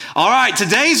All right,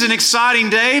 today's an exciting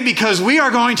day because we are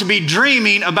going to be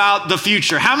dreaming about the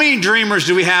future. How many dreamers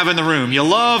do we have in the room? You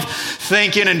love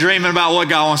thinking and dreaming about what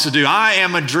God wants to do. I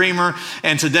am a dreamer,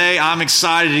 and today I'm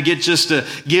excited to to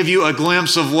give you a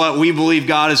glimpse of what we believe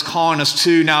God is calling us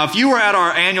to. Now, if you were at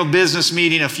our annual business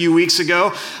meeting a few weeks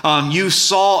ago, you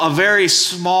saw a very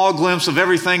small glimpse of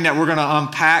everything that we're going to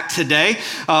unpack today.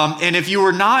 And if you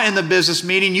were not in the business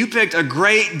meeting, you picked a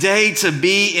great day to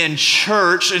be in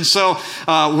church. And so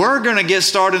we're going to get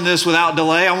started in this without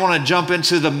delay. I want to jump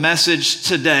into the message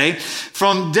today.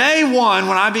 From day one,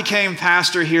 when I became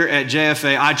pastor here at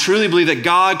JFA, I truly believe that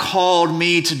God called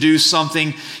me to do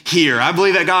something here. I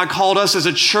believe that God called us as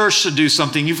a church to do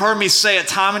something. You've heard me say it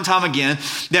time and time again,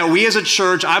 that we as a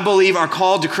church, I believe, are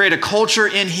called to create a culture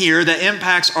in here that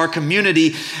impacts our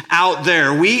community out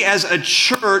there. We as a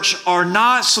church are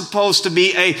not supposed to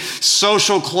be a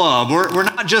social club. We're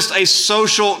not just a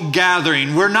social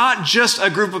gathering. We're not just a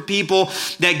group of people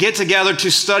that get together to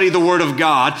study the Word of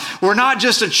God. We're not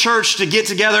just a church to get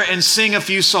together and sing a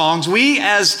few songs. We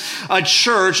as a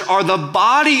church are the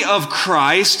body of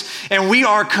Christ, and we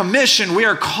are commissioned, we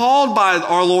are called by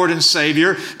our Lord and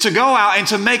Savior to go out and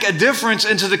to make a difference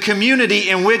into the community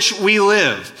in which we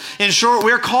live. In short,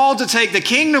 we're called to take the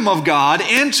kingdom of God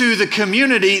into the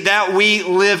community that we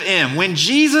live in. When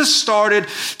Jesus started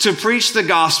to preach the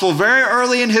gospel very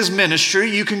early in his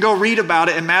ministry, you can go read about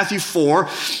it in Matthew 4,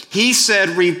 he said,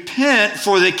 "Repent,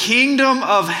 for the kingdom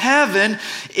of heaven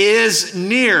is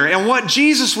near." And what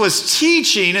Jesus was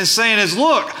teaching and saying is,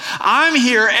 look, I'm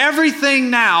here. Everything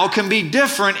now can be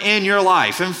different in your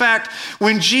life. In fact,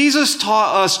 when Jesus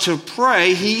taught us to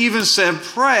pray, he even said,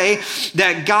 pray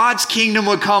that God's kingdom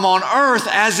would come on earth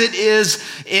as it is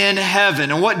in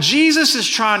heaven. And what Jesus is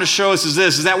trying to show us is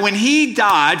this, is that when he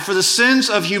died for the sins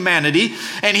of humanity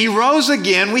and he rose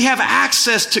again, we have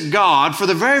access to God for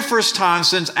the very first time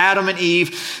since Adam and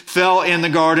Eve fell in the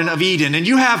Garden of Eden. And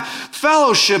you have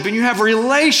fellowship and you have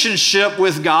relationship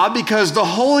with God because the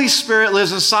Holy Spirit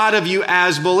lives inside of you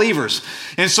as believers.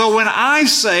 And so when I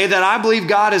say that I believe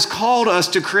God has called us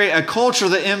to create a culture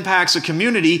that impacts a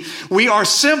community, we are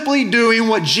simply doing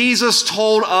what Jesus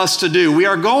told us to do. We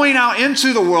are going out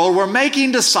into the world. We're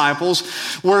making disciples.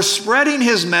 We're spreading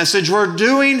his message. We're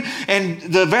doing and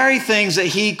the very things that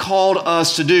he called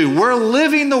us to do. We're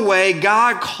living the way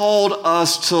God called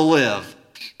us to live.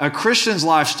 A Christian's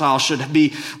lifestyle should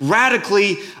be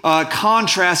radically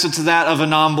contrasted to that of a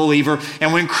non-believer.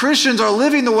 And when Christians are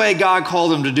living the way God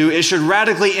called them to do, it should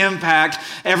radically impact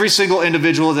every single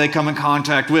individual that they come in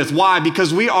contact with. Why?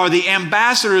 Because we are the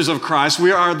ambassadors of Christ.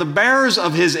 We are the bearers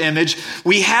of his image.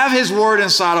 We have his word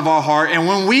inside of our heart. And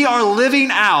when we are living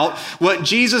out what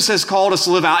Jesus has called us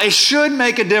to live out, it should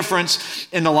make a difference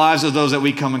in the lives of those that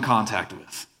we come in contact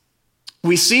with.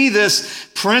 We see this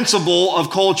principle of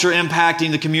culture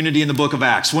impacting the community in the book of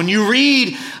Acts. When you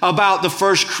read about the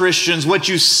first Christians, what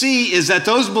you see is that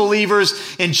those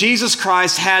believers in Jesus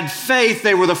Christ had faith.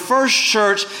 They were the first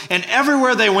church, and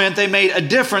everywhere they went, they made a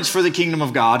difference for the kingdom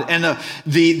of God. And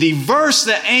the verse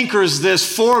that anchors this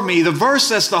for me, the verse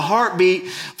that's the heartbeat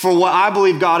for what I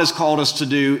believe God has called us to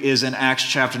do is in Acts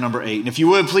chapter number 8. And if you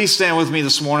would, please stand with me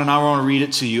this morning. I want to read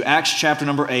it to you. Acts chapter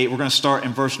number 8. We're going to start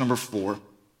in verse number 4.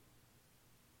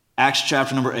 Acts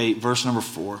chapter number 8, verse number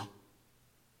 4.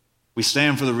 We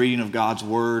stand for the reading of God's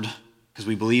word because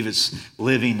we believe it's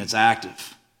living, it's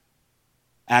active.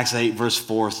 Acts 8, verse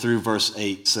 4 through verse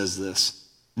 8 says this.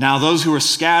 Now those who were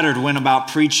scattered went about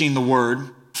preaching the word.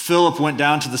 Philip went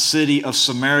down to the city of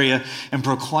Samaria and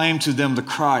proclaimed to them the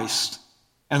Christ.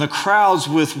 And the crowds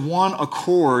with one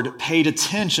accord paid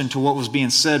attention to what was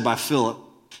being said by Philip.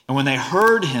 And when they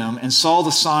heard him and saw the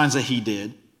signs that he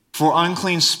did, for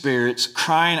unclean spirits,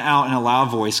 crying out in a loud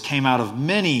voice, came out of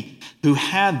many who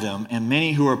had them, and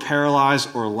many who were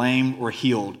paralyzed or lame were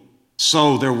healed.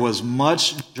 So there was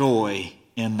much joy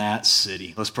in that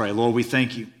city. Let's pray. Lord, we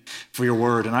thank you for your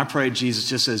word. And I pray, Jesus,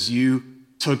 just as you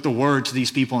took the word to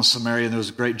these people in Samaria, and there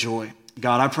was great joy.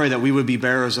 God, I pray that we would be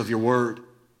bearers of your word.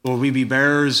 Lord, we be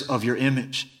bearers of your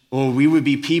image. Lord, we would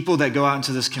be people that go out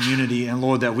into this community, and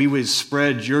Lord, that we would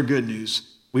spread your good news.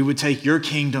 We would take your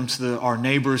kingdom to our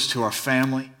neighbors, to our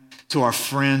family, to our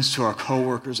friends, to our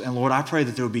coworkers. And Lord, I pray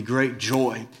that there would be great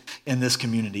joy in this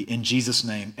community. In Jesus'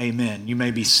 name, amen. You may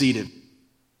be seated.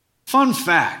 Fun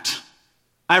fact.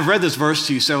 I've read this verse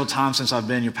to you several times since I've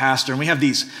been your pastor, and we have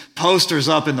these posters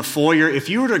up in the foyer. If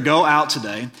you were to go out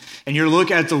today and you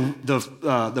look at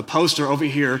the poster over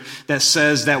here that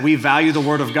says that we value the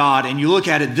word of God, and you look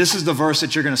at it, this is the verse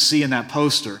that you're going to see in that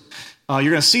poster. You're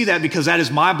going to see that because that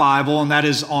is my Bible and that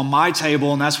is on my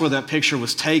table and that's where that picture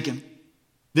was taken.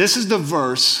 This is the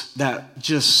verse that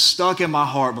just stuck in my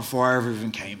heart before I ever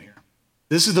even came here.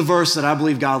 This is the verse that I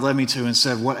believe God led me to and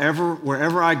said,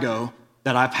 wherever I go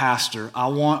that I pastor, I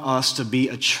want us to be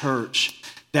a church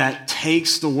that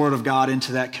takes the word of God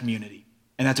into that community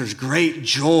and that there's great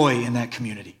joy in that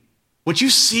community. What you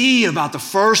see about the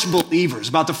first believers,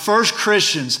 about the first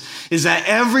Christians, is that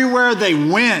everywhere they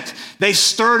went, they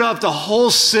stirred up the whole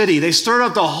city. They stirred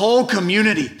up the whole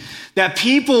community. That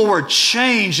people were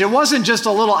changed. It wasn't just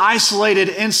a little isolated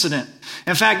incident.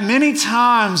 In fact, many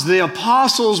times the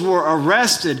apostles were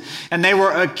arrested and they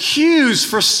were accused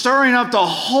for stirring up the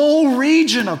whole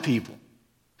region of people.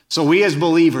 So we as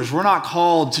believers, we're not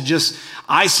called to just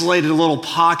isolated little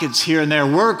pockets here and there.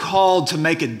 We're called to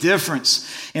make a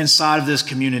difference inside of this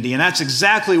community. And that's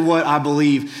exactly what I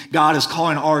believe God is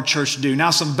calling our church to do. Now,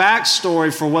 some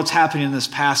backstory for what's happening in this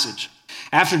passage.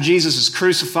 After Jesus is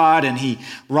crucified and he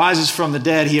rises from the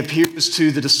dead, he appears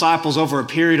to the disciples over a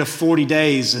period of 40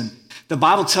 days. And the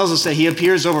Bible tells us that he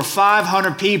appears to over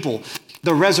 500 people,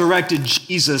 the resurrected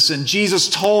Jesus. And Jesus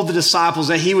told the disciples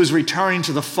that he was returning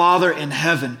to the Father in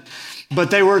heaven.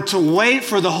 But they were to wait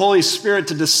for the Holy Spirit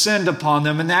to descend upon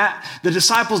them. And that the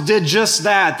disciples did just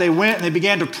that. They went and they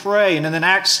began to pray. And then in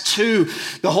Acts 2,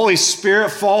 the Holy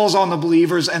Spirit falls on the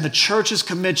believers and the church is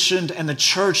commissioned and the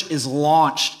church is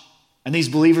launched. And these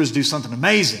believers do something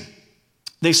amazing.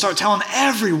 They start telling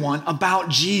everyone about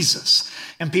Jesus.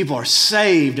 And people are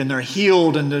saved and they're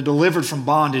healed and they're delivered from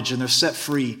bondage and they're set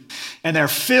free. And they're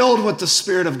filled with the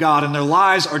Spirit of God and their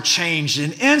lives are changed.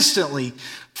 And instantly,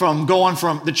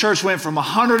 the church went from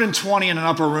 120 in an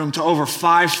upper room to over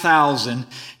 5,000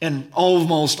 in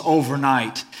almost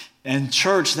overnight. And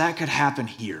church, that could happen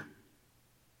here.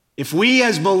 If we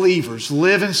as believers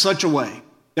live in such a way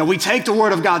that we take the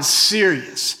Word of God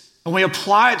serious and we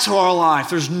apply it to our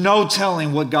life, there's no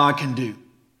telling what God can do.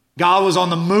 God was on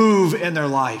the move in their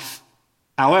life.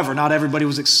 However, not everybody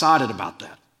was excited about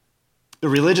that. The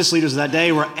religious leaders of that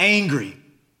day were angry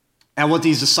at what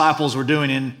these disciples were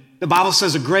doing. And the Bible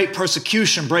says a great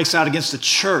persecution breaks out against the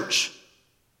church.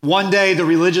 One day, the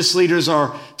religious leaders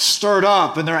are stirred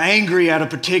up and they're angry at a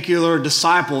particular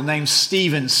disciple named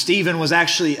Stephen. Stephen was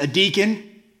actually a deacon.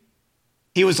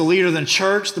 He was the leader of the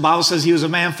church. The Bible says he was a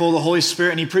man full of the Holy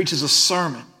Spirit and he preaches a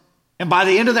sermon. And by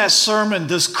the end of that sermon,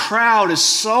 this crowd is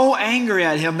so angry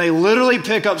at him, they literally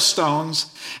pick up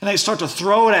stones and they start to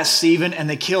throw it at Stephen and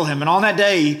they kill him. And on that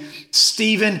day,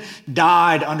 Stephen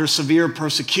died under severe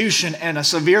persecution. And a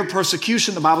severe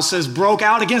persecution, the Bible says, broke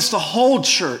out against the whole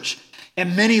church.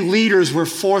 And many leaders were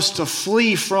forced to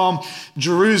flee from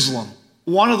Jerusalem.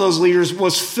 One of those leaders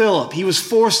was Philip. He was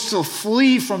forced to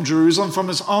flee from Jerusalem, from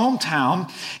his own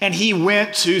town, and he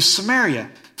went to Samaria.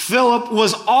 Philip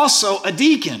was also a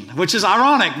deacon, which is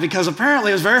ironic because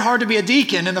apparently it was very hard to be a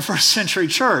deacon in the first century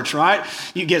church, right?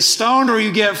 You get stoned or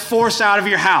you get forced out of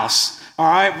your house, all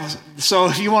right? So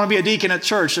if you want to be a deacon at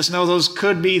church, just know those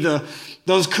could be the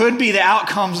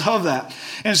outcomes of that.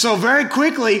 And so very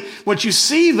quickly, what you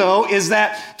see though is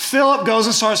that Philip goes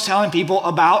and starts telling people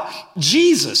about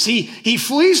Jesus. He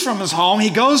flees from his home,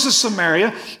 he goes to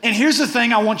Samaria, and here's the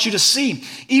thing I want you to see.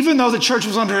 Even though the church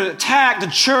was under attack, the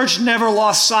church never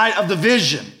lost sight of the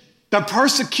vision. The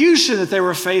persecution that they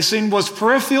were facing was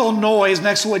peripheral noise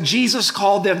next to what Jesus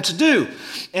called them to do.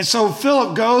 And so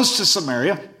Philip goes to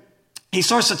Samaria. He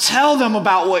starts to tell them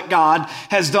about what God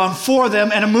has done for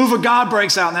them, and a move of God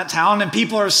breaks out in that town, and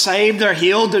people are saved, they're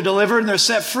healed, they're delivered, and they're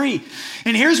set free.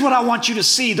 And here's what I want you to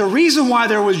see. The reason why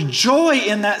there was joy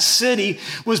in that city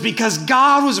was because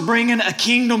God was bringing a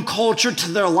kingdom culture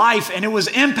to their life, and it was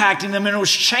impacting them, and it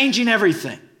was changing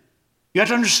everything. You have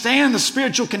to understand the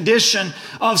spiritual condition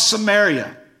of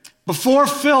Samaria. Before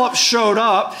Philip showed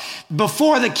up,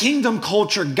 before the kingdom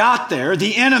culture got there,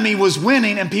 the enemy was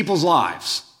winning in people's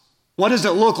lives. What does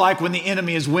it look like when the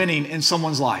enemy is winning in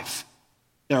someone's life?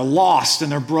 They're lost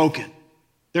and they're broken.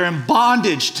 They're in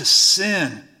bondage to sin.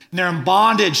 And they're in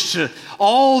bondage to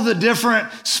all the different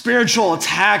spiritual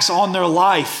attacks on their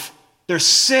life. They're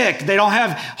sick. They don't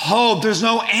have hope. There's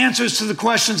no answers to the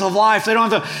questions of life. They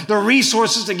don't have the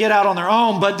resources to get out on their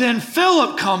own. But then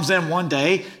Philip comes in one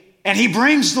day and he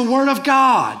brings the word of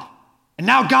God. And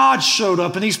now God showed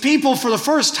up and these people for the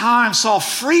first time saw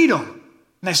freedom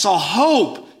and they saw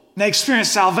hope. And they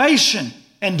experienced salvation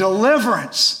and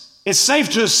deliverance. It's safe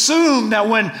to assume that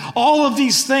when all of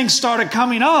these things started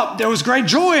coming up, there was great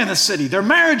joy in the city. Their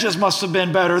marriages must have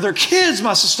been better. Their kids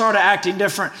must have started acting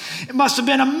different. It must have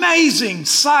been an amazing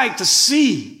sight to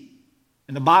see.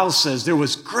 And the Bible says there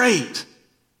was great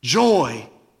joy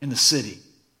in the city.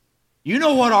 You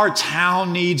know what our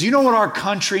town needs? You know what our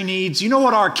country needs? You know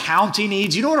what our county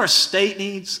needs? You know what our state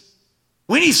needs?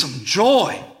 We need some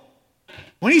joy.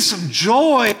 We need some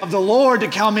joy of the Lord to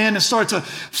come in and start to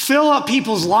fill up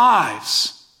people's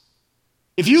lives.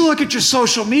 If you look at your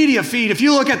social media feed, if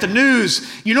you look at the news,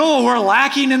 you know what we're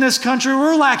lacking in this country?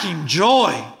 We're lacking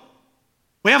joy.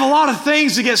 We have a lot of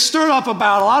things to get stirred up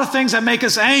about, a lot of things that make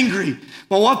us angry.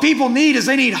 But what people need is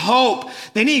they need hope.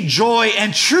 They need joy.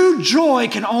 And true joy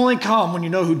can only come when you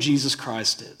know who Jesus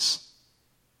Christ is.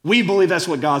 We believe that's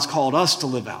what God's called us to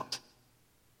live out,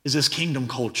 is this kingdom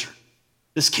culture.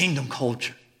 This kingdom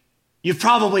culture. You've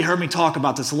probably heard me talk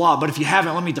about this a lot, but if you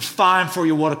haven't, let me define for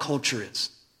you what a culture is.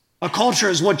 A culture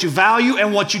is what you value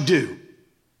and what you do.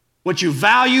 What you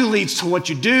value leads to what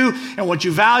you do, and what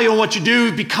you value and what you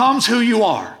do becomes who you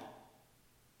are.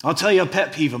 I'll tell you a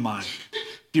pet peeve of mine.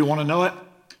 If you want to know it,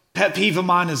 pet peeve of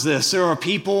mine is this. There are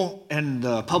people in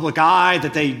the public eye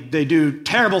that they do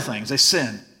terrible things. They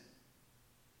sin.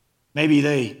 Maybe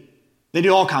they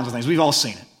do all kinds of things. We've all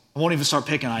seen it. I won't even start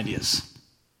picking ideas.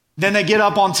 Then they get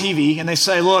up on TV and they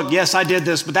say, look, yes, I did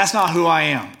this, but that's not who I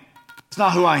am. It's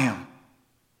not who I am.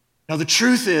 Now, the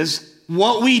truth is,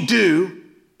 what we do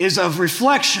is a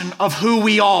reflection of who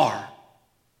we are.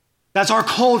 That's our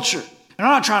culture. And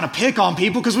I'm not trying to pick on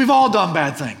people because we've all done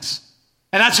bad things.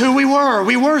 And that's who we were.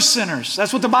 We were sinners.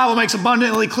 That's what the Bible makes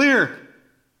abundantly clear.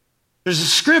 There's a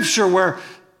scripture where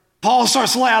Paul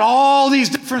starts to lay out all these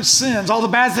different sins, all the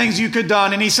bad things you could have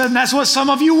done. And he said, and that's what some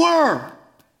of you were.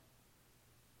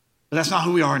 But that's not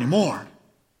who we are anymore.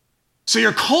 So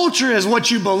your culture is what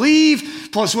you believe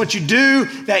plus what you do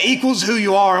that equals who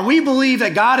you are. And we believe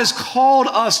that God has called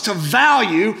us to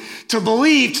value, to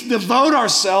believe, to devote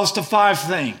ourselves to 5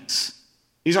 things.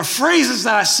 These are phrases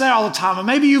that I say all the time. And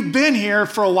maybe you've been here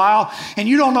for a while and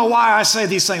you don't know why I say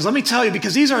these things. Let me tell you,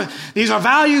 because these are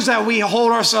values that we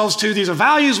hold ourselves to. These are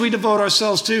values we devote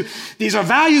ourselves to. These are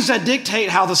values that dictate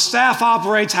how the staff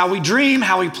operates, how we dream,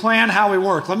 how we plan, how we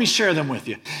work. Let me share them with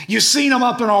you. You've seen them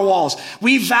up in our walls.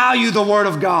 We value the Word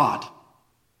of God.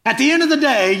 At the end of the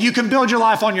day, you can build your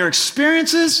life on your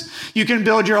experiences, you can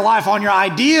build your life on your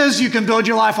ideas, you can build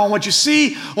your life on what you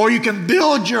see, or you can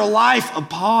build your life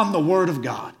upon the Word of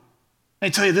God. Let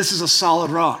me tell you, this is a solid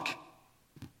rock.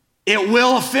 It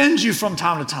will offend you from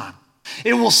time to time.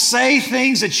 It will say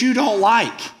things that you don't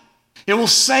like. It will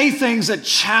say things that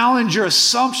challenge your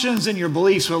assumptions and your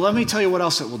beliefs. But let me tell you what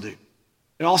else it will do.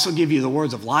 It will also give you the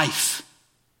words of life.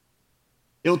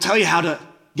 It will tell you how to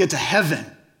get to heaven.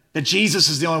 That Jesus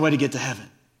is the only way to get to heaven.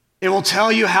 It will tell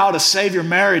you how to save your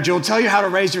marriage. It will tell you how to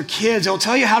raise your kids. It will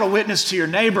tell you how to witness to your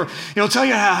neighbor. It will tell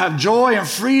you how to have joy and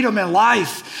freedom in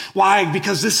life. Why?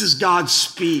 Because this is God's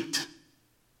speak.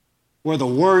 Where the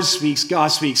Word speaks, God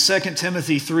speaks. 2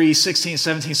 Timothy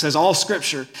 3:16-17 says, all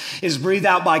Scripture is breathed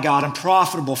out by God and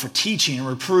profitable for teaching and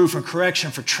reproof and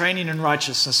correction, for training in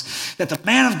righteousness, that the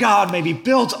man of God may be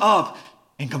built up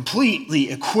and completely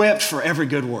equipped for every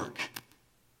good work.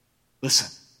 Listen.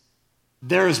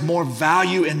 There is more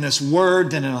value in this word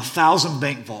than in 1,000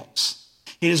 bank vaults.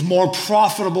 It is more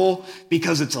profitable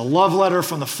because it's a love letter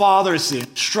from the Father. It's the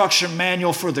instruction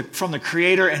manual from the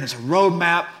Creator, and it's a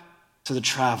roadmap to the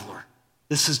traveler.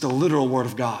 This is the literal Word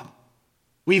of God.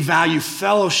 We value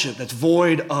fellowship that's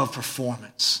void of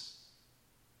performance.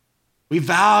 We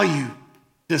value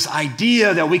this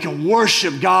idea that we can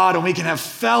worship God and we can have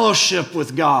fellowship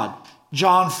with God.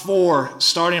 John 4,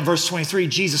 starting in verse 23,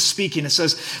 Jesus speaking, it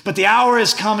says, but the hour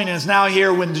is coming and is now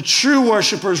here when the true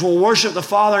worshipers will worship the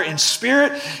Father in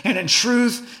spirit and in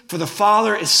truth, for the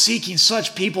Father is seeking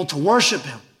such people to worship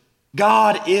Him.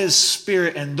 God is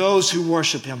spirit, and those who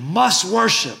worship Him must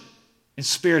worship in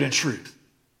spirit and truth.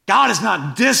 God is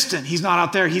not distant. He's not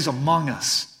out there. He's among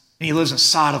us. And He lives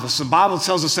inside of us. The Bible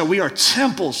tells us that we are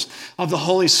temples of the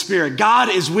Holy Spirit. God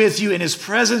is with you and His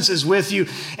presence is with you.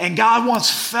 And God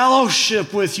wants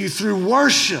fellowship with you through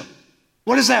worship.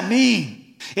 What does that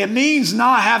mean? It means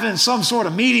not having some sort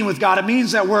of meeting with God. It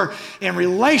means that we're in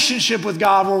relationship with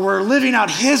God, where we're living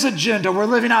out His agenda. We're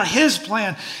living out His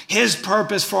plan, His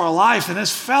purpose for our life. And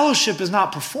this fellowship is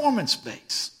not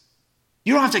performance-based.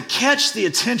 You don't have to catch the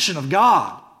attention of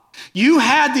God. You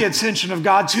had the attention of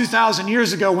God 2,000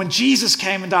 years ago when Jesus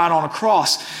came and died on a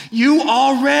cross. You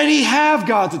already have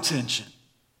God's attention.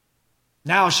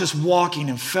 Now it's just walking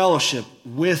in fellowship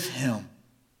with Him.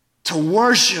 To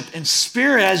worship in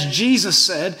spirit, as Jesus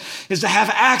said, is to have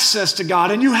access to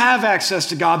God. And you have access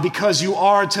to God because you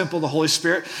are a temple of the Holy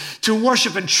Spirit. To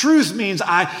worship in truth means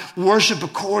I worship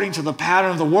according to the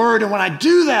pattern of the Word. And when I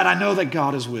do that, I know that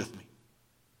God is with me.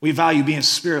 We value being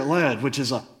Spirit-led, which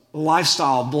is a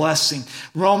lifestyle blessing.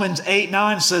 Romans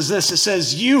 8:9 says this. It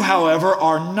says, you, however,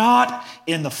 are not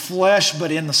in the flesh,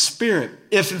 but in the Spirit,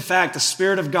 if in fact the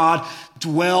Spirit of God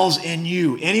dwells in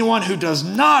you. Anyone who does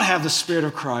not have the Spirit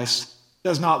of Christ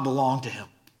does not belong to him.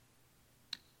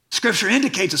 Scripture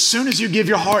indicates as soon as you give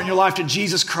your heart and your life to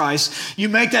Jesus Christ, you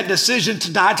make that decision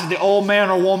to die to the old man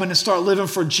or woman and start living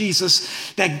for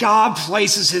Jesus, that God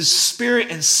places his Spirit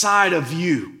inside of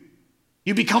you.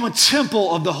 You become a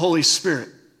temple of the Holy Spirit.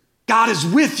 God is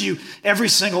with you every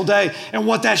single day. And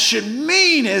what that should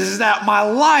mean is that my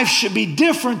life should be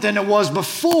different than it was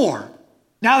before.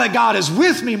 Now that God is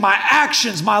with me, my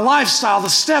actions, my lifestyle, the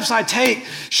steps I take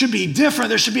should be different.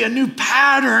 There should be a new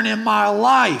pattern in my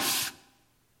life.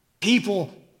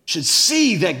 People should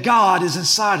see that God is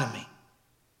inside of me.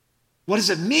 What does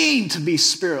it mean to be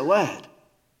Spirit-led?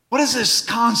 What does this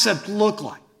concept look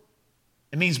like?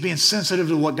 It means being sensitive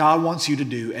to what God wants you to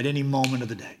do at any moment of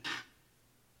the day.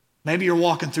 Maybe you're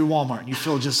walking through Walmart and you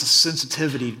feel just a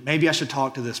sensitivity. Maybe I should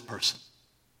talk to this person.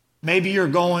 Maybe you're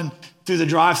going through the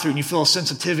drive-thru and you feel a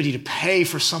sensitivity to pay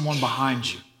for someone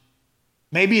behind you.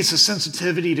 Maybe it's a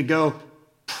sensitivity to go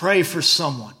pray for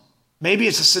someone. Maybe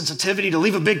it's a sensitivity to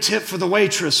leave a big tip for the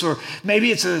waitress, or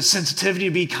maybe it's a sensitivity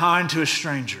to be kind to a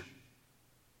stranger.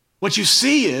 What you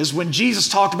see is when Jesus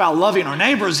talked about loving our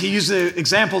neighbors, he used the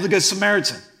example of the Good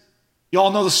Samaritan. You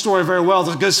all know the story very well.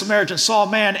 The Good Samaritan saw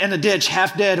a man in the ditch,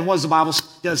 half dead, and what does the Bible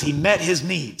does? He met his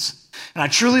needs. And I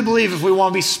truly believe if we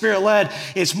want to be Spirit-led,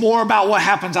 it's more about what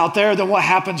happens out there than what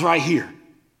happens right here.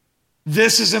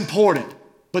 This is important.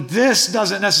 But this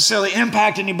doesn't necessarily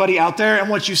impact anybody out there. And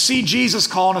what you see Jesus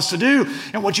calling us to do,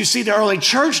 and what you see the early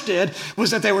church did,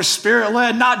 was that they were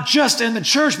Spirit-led, not just in the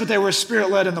church, but they were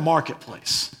Spirit-led in the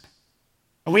marketplace.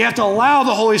 And we have to allow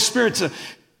the Holy Spirit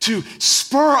to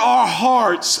spur our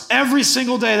hearts every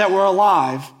single day that we're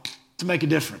alive to make a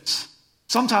difference.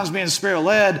 Sometimes being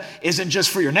Spirit-led isn't just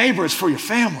for your neighbor, it's for your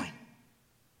family.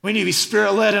 We need to be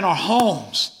Spirit-led in our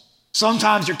homes.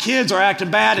 Sometimes your kids are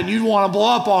acting bad and you want to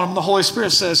blow up on them. The Holy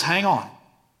Spirit says, hang on,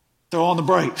 throw on the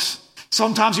brakes.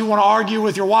 Sometimes you want to argue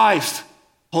with your wife.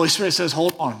 Holy Spirit says,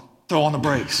 hold on, throw on the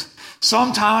brakes.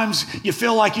 Sometimes you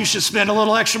feel like you should spend a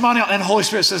little extra money and the Holy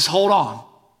Spirit says, hold on,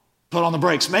 put on the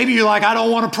brakes. Maybe you're like, I don't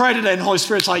want to pray today. And the Holy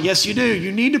Spirit's like, yes, you do.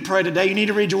 You need to pray today. You need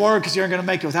to read your word because you aren't going to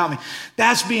make it without me.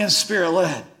 That's being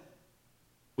Spirit-led.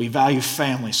 We value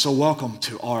family, so welcome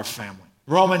to our family.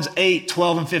 Romans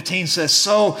 8:12 and 15 says,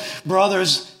 so,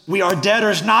 brothers, we are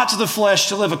debtors not to the flesh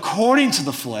to live according to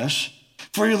the flesh.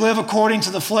 For you live according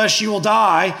to the flesh, you will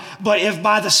die. But if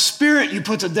by the Spirit you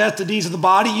put to death the deeds of the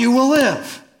body, you will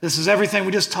live. This is everything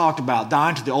we just talked about.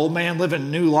 Dying to the old man, living a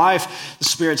new life, the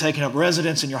Spirit taking up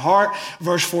residence in your heart.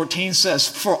 Verse 14 says,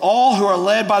 for all who are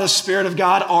led by the Spirit of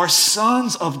God are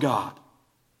sons of God.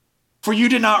 For you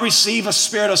did not receive a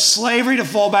spirit of slavery to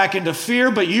fall back into fear,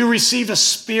 but you received a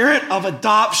spirit of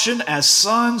adoption as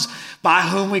sons, by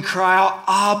whom we cry out,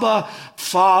 Abba,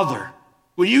 Father.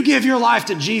 When you give your life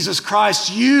to Jesus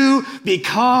Christ, you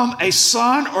become a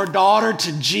son or daughter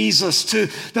to Jesus, to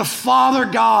the Father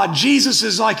God. Jesus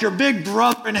is like your big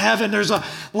brother in heaven. There's a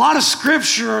lot of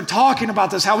scripture talking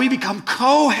about this, how we become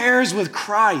co-heirs with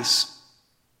Christ.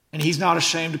 And he's not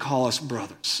ashamed to call us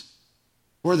brothers.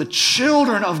 We're the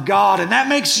children of God, and that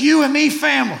makes you and me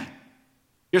family.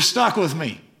 You're stuck with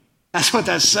me. That's what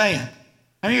that's saying. How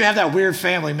many of you have that weird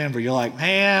family member? You're like,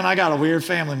 man, I got a weird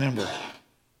family member.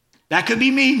 That could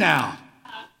be me now,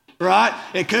 right?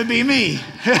 It could be me.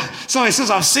 So he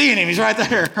says, I'm seeing him. He's right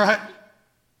there, right?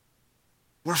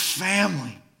 We're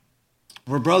family.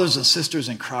 We're brothers and sisters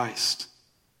in Christ.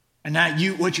 And that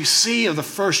what you see of the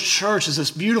first church is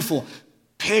this beautiful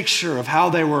picture of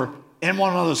how they were in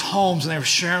one another's homes and they were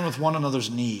sharing with one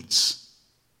another's needs.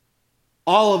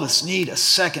 All of us need a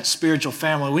second spiritual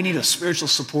family. We need a spiritual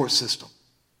support system.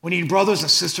 We need brothers and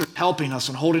sisters helping us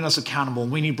and holding us accountable,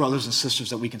 and we need brothers and sisters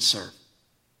that we can serve.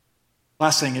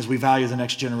 Last thing is we value the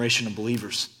next generation of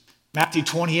believers. Matthew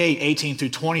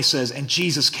 28:18-20 says, and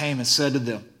Jesus came and said to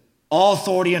them, all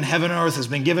authority in heaven and earth has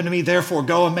been given to me. Therefore,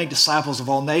 go and make disciples of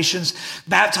all nations,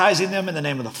 baptizing them in the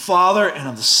name of the Father and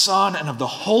of the Son and of the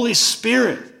Holy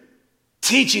Spirit,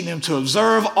 teaching them to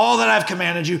observe all that I've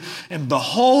commanded you. And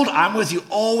behold, I'm with you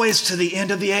always to the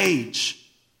end of the age.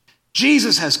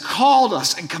 Jesus has called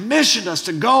us and commissioned us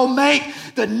to go make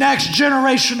the next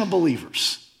generation of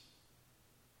believers.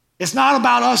 It's not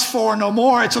about us four no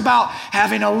more. It's about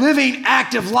having a living,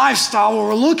 active lifestyle where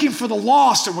we're looking for the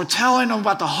lost and we're telling them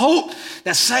about the hope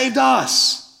that saved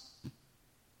us.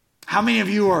 How many of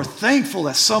you are thankful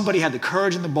that somebody had the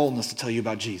courage and the boldness to tell you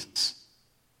about Jesus?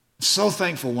 I'm so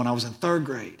thankful when I was in third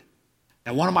grade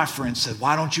that one of my friends said,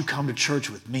 why don't you come to church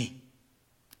with me?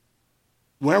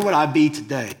 Where would I be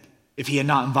today if he had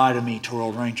not invited me to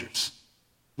Royal Rangers?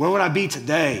 Where would I be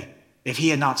today if he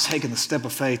had not taken the step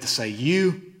of faith to say,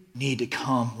 you need to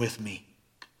come with me?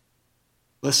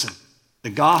 Listen,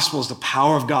 the gospel is the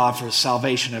power of God for the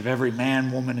salvation of every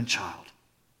man, woman, and child.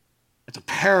 It's a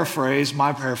paraphrase,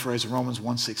 my paraphrase of Romans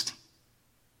 1:16.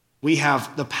 We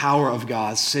have the power of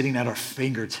God sitting at our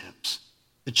fingertips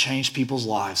to change people's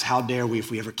lives. How dare we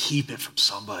if we ever keep it from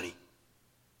somebody?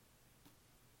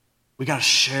 We got to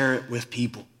share it with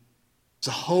people. It's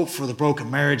a hope for the broken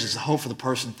marriage. It's a hope for the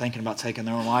person thinking about taking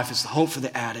their own life. It's the hope for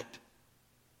the addict.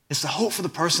 It's the hope for the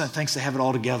person that thinks they have it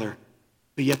all together,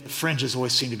 but yet the fringes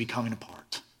always seem to be coming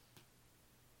apart.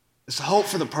 It's the hope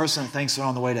for the person that thinks they're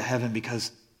on the way to heaven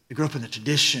because they grew up in the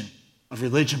tradition of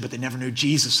religion, but they never knew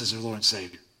Jesus as their Lord and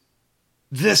Savior.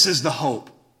 This is the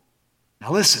hope.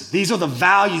 Now listen, these are the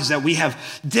values that we have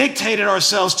dictated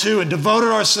ourselves to and devoted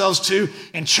ourselves to.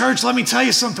 And church, let me tell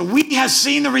you something. We have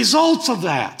seen the results of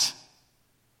that.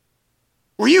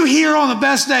 Were you here on the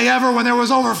best day ever when there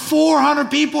was over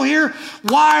 400 people here?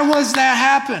 Why was that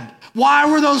happened?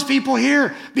 Why were those people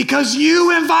here? Because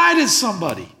you invited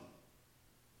somebody.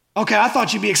 Okay, I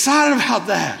thought you'd be excited about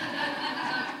that.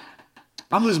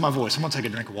 I'm losing my voice. I'm going to take a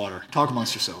drink of water. Talk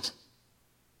amongst yourselves.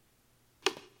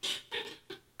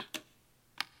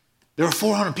 There were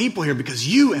 400 people here because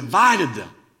you invited them.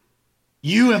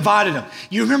 You invited them.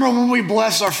 You remember when we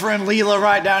blessed our friend Leela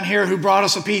right down here who brought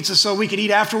us a pizza so we could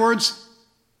eat afterwards?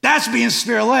 That's being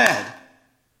Spirit-led.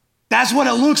 That's what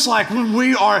it looks like when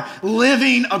we are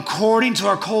living according to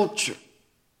our culture.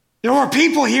 There were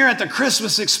people here at the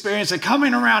Christmas experience that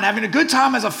coming around, having a good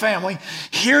time as a family,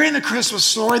 hearing the Christmas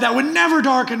story that would never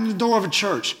darken the door of a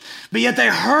church. But yet they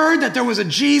heard that there was a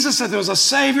Jesus, that there was a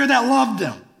Savior that loved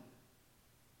them.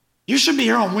 You should be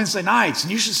here on Wednesday nights,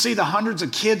 and you should see the hundreds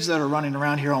of kids that are running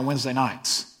around here on Wednesday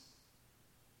nights.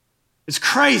 It's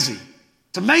crazy.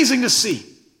 It's amazing to see.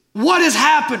 What is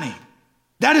happening?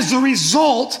 That is the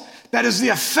result, that is the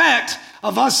effect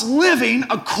of us living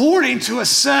according to a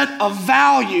set of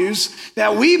values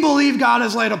that we believe God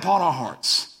has laid upon our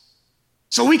hearts.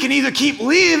 So we can either keep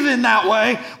living that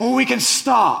way or we can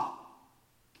stop.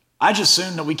 I just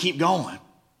assume that we keep going.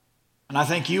 And I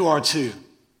think you are too.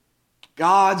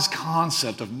 God's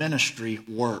concept of ministry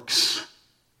works.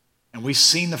 And we've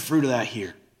seen the fruit of that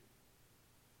here.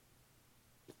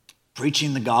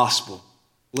 Preaching the gospel,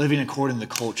 living according to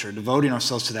the culture, devoting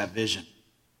ourselves to that vision.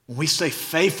 When we stay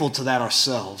faithful to that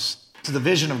ourselves, to the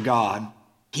vision of God,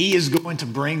 he is going to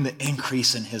bring the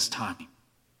increase in his timing.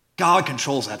 God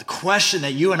controls that. The question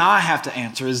that you and I have to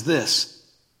answer is this: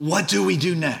 what do we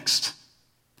do next?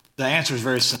 The answer is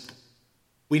very simple.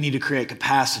 We need to create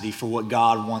capacity for what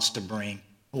God wants to bring,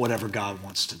 whatever God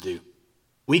wants to do.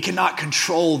 We cannot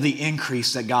control the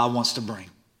increase that God wants to bring.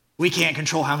 We can't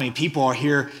control how many people are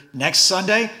here next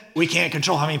Sunday. We can't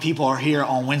control how many people are here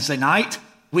on Wednesday night.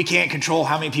 We can't control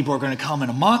how many people are going to come in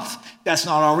a month. That's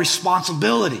not our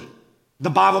responsibility. The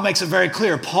Bible makes it very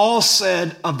clear. Paul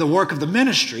said of the work of the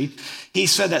ministry, he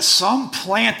said that some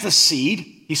plant the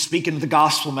seed. He's speaking of the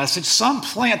gospel message. Some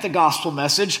plant the gospel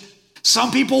message.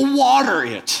 Some people water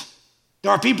it.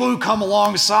 There are people who come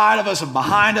alongside of us and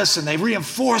behind us and they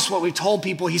reinforce what we told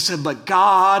people. He said, but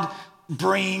God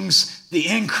brings the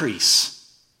increase.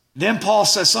 Then Paul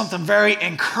says something very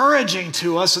encouraging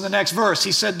to us in the next verse.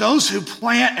 He said, those who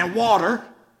plant and water,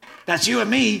 that's you and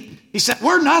me, he said,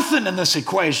 we're nothing in this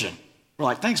equation. We're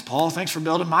like, thanks, Paul. Thanks for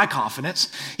building my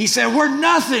confidence. He said, we're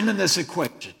nothing in this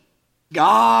equation.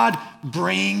 God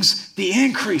brings the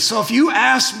increase. So if you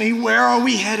ask me, where are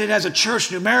we headed as a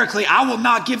church numerically, I will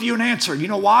not give you an answer. You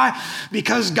know why?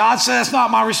 Because God said that's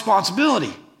not my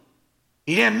responsibility.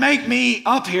 He didn't make me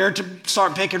up here to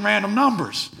start picking random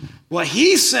numbers. What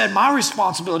he said my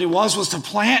responsibility was to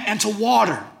plant and to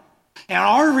water. And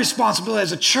our responsibility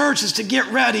as a church is to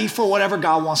get ready for whatever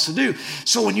God wants to do.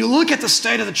 So when you look at the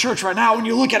state of the church right now, when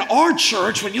you look at our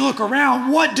church, when you look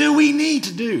around, what do we need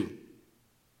to do?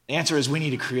 The answer is we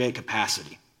need to create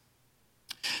capacity.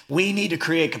 We need to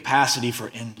create capacity for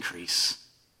increase.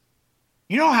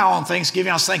 You know how on Thanksgiving,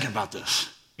 I was thinking about this.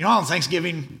 You know how on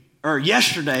Thanksgiving, or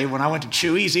yesterday when I went to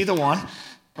Chewy's, either one,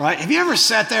 right? Have you ever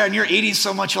sat there and you're eating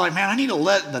so much, you're like, man, I need to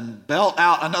let the belt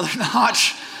out another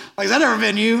notch? Like, has that ever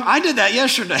been you? I did that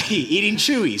yesterday, eating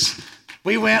Chewy's.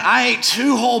 I ate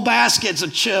 2 whole baskets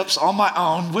of chips on my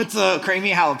own with the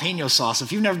creamy jalapeno sauce.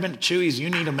 If you've never been to Chewy's, you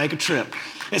need to make a trip.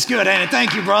 It's good, ain't it?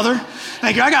 Thank you, brother.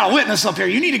 Thank you. I got a witness up here.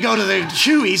 You need to go to the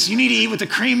Chewy's. You need to eat with the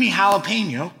creamy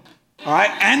jalapeno, all right?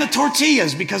 And the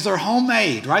tortillas, because they're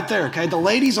homemade right there, okay? The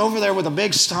lady's over there with a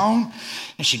big stone,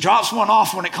 and she drops one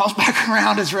off. When it comes back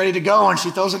around, it's ready to go, and she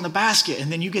throws it in the basket, and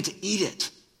then you get to eat it.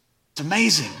 It's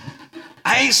amazing.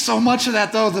 I ate so much of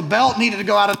that, though, the belt needed to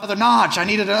go out another notch. I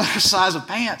needed another size of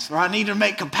pants, or I needed to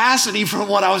make capacity for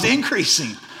what I was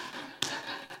increasing.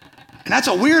 And that's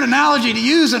a weird analogy to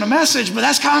use in a message, but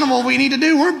that's kind of what we need to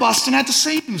do. We're busting at the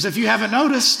seams, if you haven't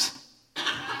noticed.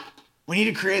 We need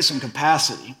to create some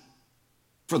capacity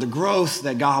for the growth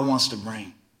that God wants to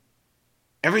bring.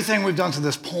 Everything we've done to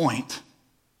this point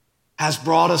has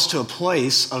brought us to a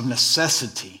place of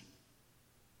necessity.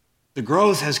 The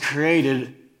growth has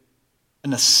created a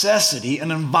necessity,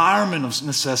 an environment of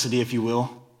necessity, if you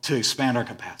will, to expand our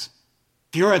capacity.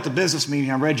 If you were at the business meeting,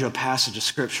 I read you a passage of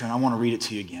scripture, and I want to read it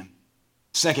to you again.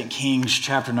 2 Kings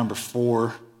chapter number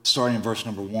 4, starting in verse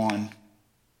number 1,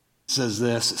 says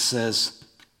this. It says,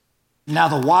 "Now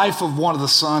the wife of one of the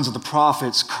sons of the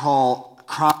prophets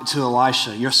cried to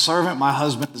Elisha, 'Your servant, my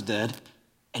husband, is dead,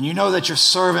 and you know that your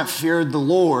servant feared the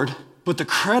Lord, but the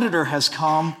creditor has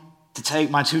come to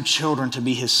take my 2 children to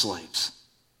be his slaves.'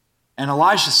 And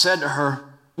Elisha said to her,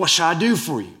 'What shall I do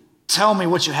for you? Tell me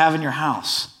what you have in your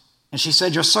house.' And she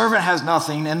said, 'Your servant has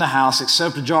nothing in the house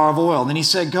except a jar of oil.' Then he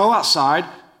said, 'Go outside,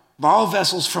 borrow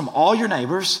vessels from all your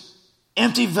neighbors,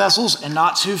 empty vessels and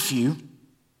not too few.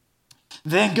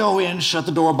 Then go in, shut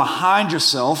the door behind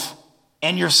yourself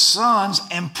and your sons,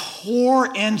 and pour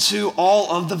into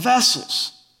all of the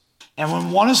vessels. And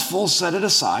when one is full, set it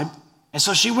aside.' And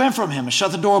so she went from him and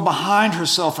shut the door behind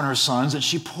herself and her sons, and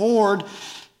she poured.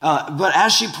 But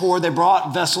as she poured, they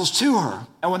brought vessels to her.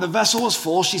 And when the vessel was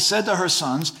full, she said to her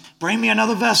sons, 'Bring me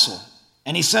another vessel.'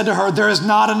 And he said to her, 'There is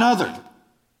not another.'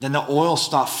 Then the oil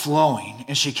stopped flowing,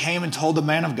 and she came and told the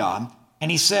man of God.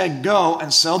 And he said, 'Go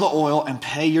and sell the oil and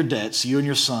pay your debts, so you and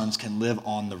your sons can live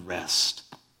on the rest.'"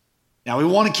 Now, we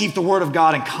want to keep the word of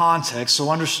God in context,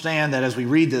 so understand that as we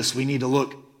read this, we need to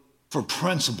look for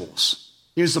principles.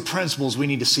 Here's the principles we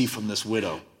need to see from this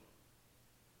widow.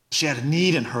 She had a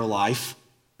need in her life.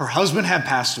 Her husband had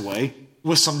passed away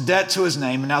with some debt to his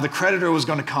name, and now the creditor was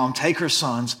going to come, take her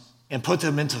sons, and put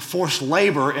them into forced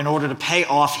labor in order to pay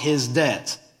off his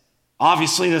debt.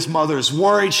 Obviously, this mother is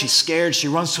worried. She's scared. She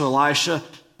runs to Elisha,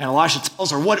 and Elisha tells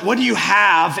her, what do you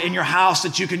have in your house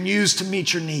that you can use to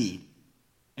meet your need?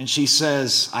 And she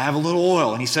says, "I have a little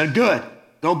oil." And he said, "Good.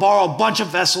 Go borrow a bunch of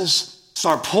vessels.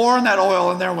 Start pouring that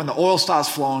oil in there. When the oil stops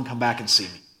flowing, come back and see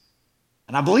me."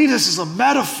 And I believe this is a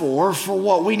metaphor for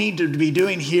what we need to be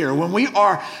doing here. When we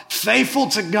are faithful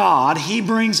to God, he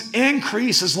brings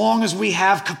increase as long as we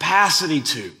have capacity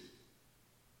to.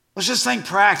 Let's just think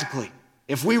practically.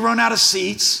 If we run out of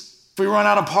seats, if we run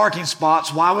out of parking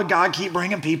spots, why would God keep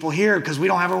bringing people here? Because we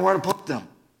don't have anywhere to put them.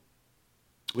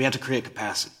 We have to create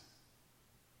capacity.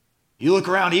 You look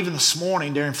around even this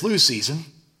morning during flu season,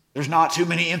 there's not too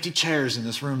many empty chairs in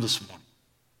this room this morning.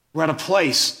 We're at a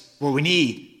place where we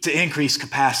need to increase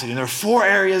capacity. And there are 4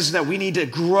 areas that we need to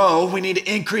grow. We need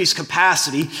to increase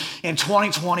capacity in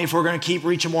 2020 if we're going to keep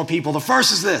reaching more people. The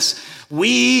first is this: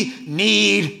 we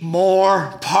need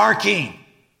more parking.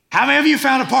 How many of you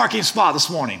found a parking spot this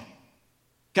morning?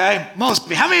 Okay, most of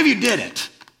you. How many of you didn't?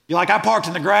 You're like, I parked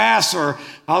in the grass, or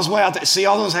I was way out there. See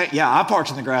all those? Yeah, I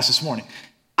parked in the grass this morning.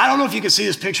 I don't know if you can see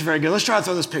this picture very good. Let's try to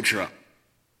throw this picture up.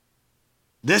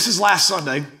 This is last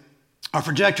Sunday. Our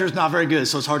projector is not very good,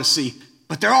 so it's hard to see.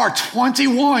 But there are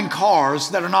 21 cars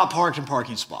that are not parked in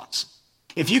parking spots.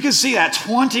 If you can see that,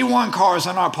 21 cars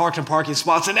are not parked in parking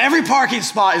spots, and every parking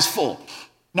spot is full.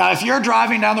 Now, if you're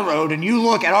driving down the road and you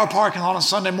look at our parking lot on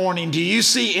Sunday morning, do you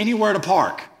see anywhere to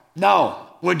park? No.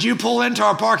 Would you pull into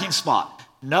our parking spot?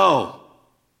 No.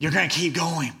 You're going to keep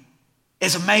going.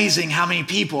 It's amazing how many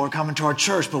people are coming to our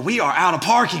church, but we are out of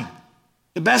parking.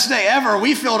 The best day ever,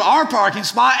 we filled our parking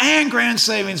spot and Grand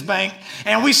Savings Bank,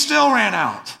 and we still ran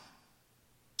out.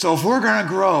 So if we're going to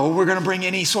grow, we're going to bring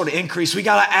any sort of increase, we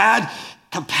got to add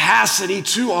capacity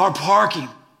to our parking.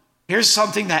 Here's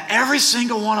something that every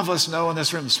single one of us know in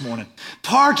this room this morning.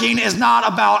 Parking is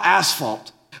not about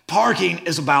asphalt. Parking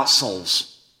is about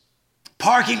souls.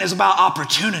 Parking is about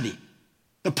opportunity.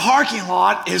 The parking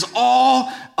lot is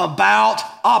all about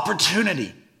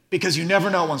opportunity, because you never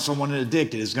know when someone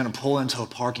addicted is going to pull into a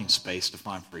parking space to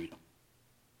find freedom.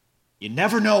 You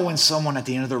never know when someone at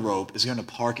the end of the rope is going to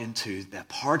park into that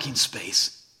parking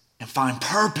space and find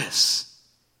purpose.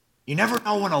 You never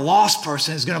know when a lost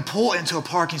person is going to pull into a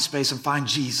parking space and find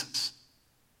Jesus.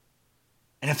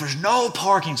 And if there's no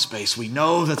parking space, we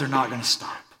know that they're not going to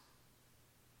stop.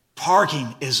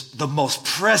 Parking is the most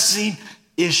pressing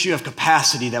issue of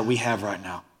capacity that we have right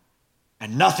now.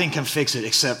 And nothing can fix it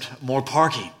except more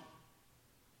parking.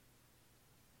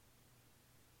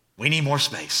 We need more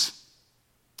space.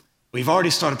 We've already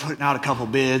started putting out a couple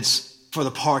bids for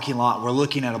the parking lot. We're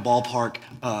looking at a ballpark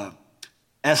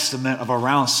estimate of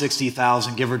around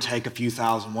 60,000, give or take a few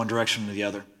thousand, one direction or the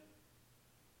other,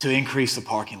 to increase the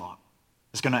parking lot.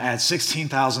 It's going to add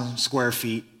 16,000 square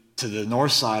feet to the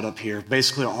north side up here.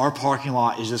 Basically, our parking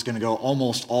lot is just going to go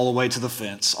almost all the way to the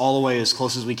fence, all the way as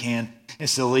close as we can, and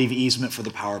still leave easement for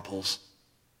the power poles.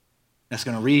 That's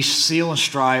going to reseal and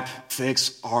stripe,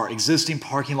 fix our existing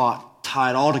parking lot, tie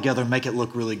it all together, and make it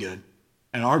look really good.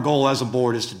 And our goal as a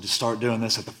board is to start doing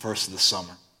this at the first of the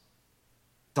summer.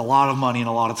 It's a lot of money and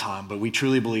a lot of time, but we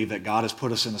truly believe that God has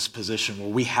put us in this position where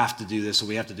we have to do this, and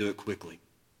we have to do it quickly.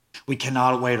 We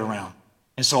cannot wait around.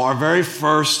 And so our very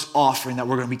first offering that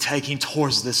we're going to be taking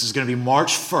towards this is going to be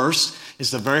March 1st. It's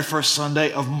the very first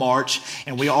Sunday of March,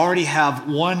 and we already have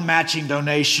one matching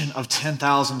donation of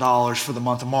 $10,000 for the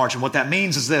month of March. And what that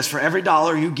means is this: for every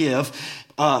dollar you give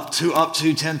up to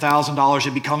 $10,000,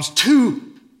 it becomes $2.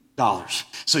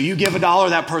 So you give $1,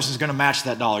 that person's going to match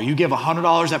that dollar. You give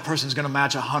 $100, that person's going to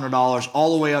match $100,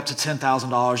 all the way up to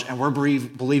 $10,000, and we're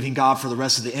believing God for the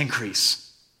rest of the increase.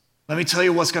 Let me tell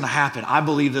you what's going to happen. I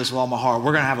believe this with all my heart.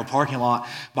 We're going to have a parking lot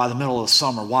by the middle of the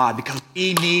summer. Why? Because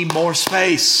we need more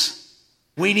space.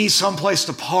 We need someplace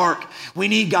to park. We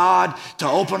need God to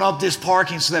open up this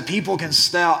parking so that people can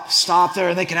stop there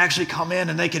and they can actually come in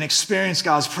and they can experience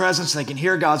God's presence. They can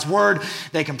hear God's word.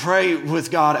 They can pray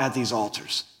with God at these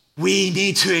altars. We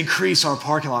need to increase our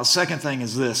parking lot. Second thing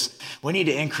is this: we need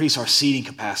to increase our seating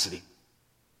capacity.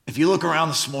 If you look around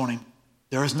this morning,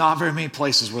 there is not very many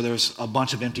places where there's a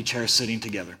bunch of empty chairs sitting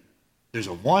together. There's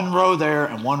a one row there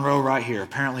and one row right here.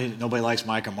 Apparently nobody likes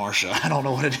Mike and Marsha. I don't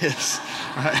know what it is.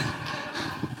 Right?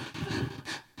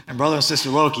 And brother and sister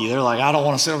Loki, they're like, I don't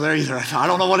want to sit over there either. I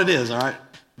don't know what it is, all right?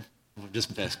 We're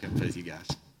just best with you guys.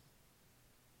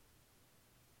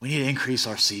 We need to increase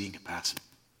our seating capacity.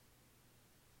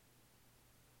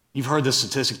 You've heard this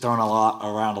statistic thrown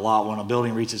around a lot. When a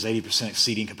building reaches 80%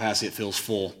 seating capacity, it feels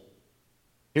full.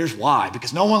 Here's why: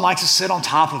 because no one likes to sit on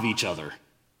top of each other,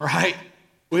 right?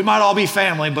 We might all be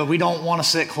family, but we don't want to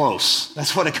sit close.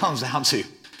 That's what it comes down to.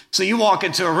 So you walk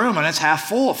into a room and it's half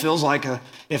full. It feels like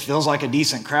a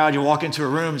decent crowd. You walk into a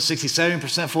room, it's 60,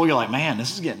 70% full. You're like, man,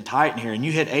 this is getting tight in here. And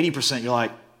you hit 80%, you're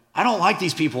like, I don't like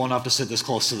these people enough to sit this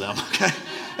close to them, okay?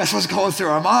 That's what's going through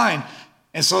our mind.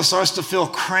 And so it starts to feel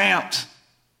cramped.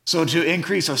 So to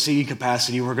increase our seating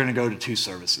capacity, we're going to go to 2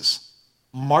 services.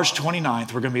 March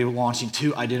 29th, we're going to be launching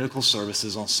 2 identical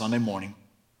services on Sunday morning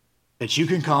that you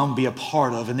can come be a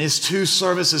part of. And these 2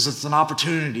 services, it's an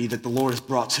opportunity that the Lord has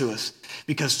brought to us,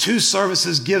 because 2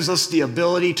 services gives us the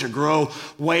ability to grow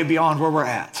way beyond where we're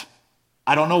at.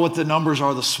 I don't know what the numbers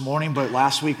are this morning, but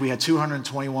last week we had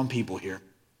 221 people here.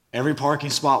 Every parking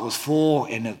spot was full,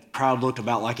 and the crowd looked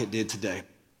about like it did today.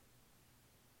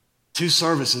 2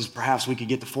 services, perhaps we could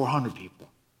get to 400 people.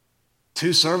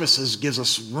 2 services gives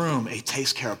us room. It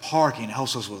takes care of parking. It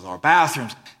helps us with our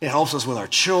bathrooms. It helps us with our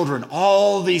children.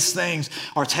 All these things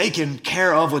are taken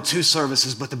care of with 2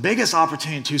 services. But the biggest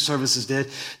opportunity 2 services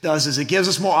does is it gives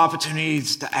us more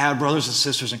opportunities to add brothers and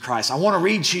sisters in Christ. I want to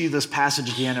read to you this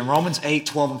passage again in Romans 8,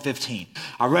 12, and 15.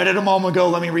 I read it a moment ago.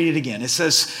 Let me read it again. It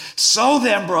says, "So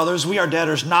then, brothers, we are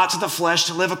debtors not to the flesh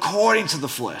to live according to the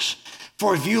flesh.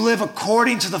 For if you live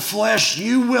according to the flesh,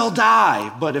 you will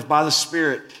die. But if by the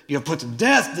Spirit you have put to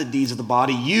death the deeds of the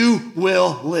body, you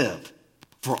will live.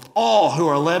 For all who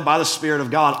are led by the Spirit of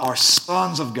God are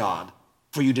sons of God.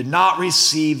 For you did not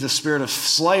receive the spirit of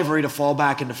slavery to fall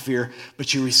back into fear,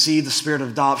 but you received the spirit of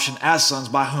adoption as sons,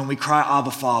 by whom we cry,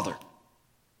 Abba, Father."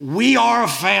 We are a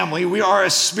family. We are a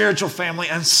spiritual family.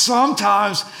 And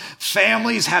sometimes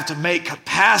families have to make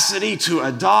capacity to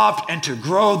adopt and to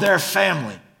grow their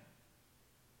family.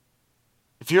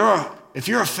 If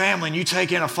you're a family and you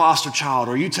take in a foster child,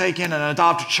 or you take in an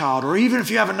adopted child, or even if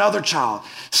you have another child,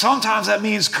 sometimes that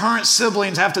means current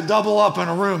siblings have to double up in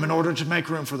a room in order to make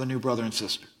room for the new brother and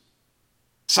sister.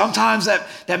 Sometimes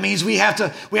that means we have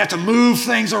to move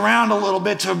things around a little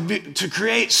bit to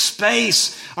create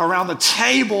space around the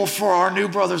table for our new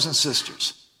brothers and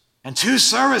sisters. And 2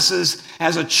 services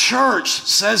as a church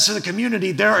says to the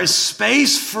community, there is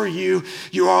space for you.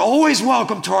 You are always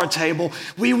welcome to our table.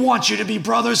 We want you to be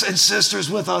brothers and sisters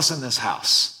with us in this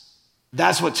house.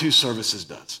 That's what 2 services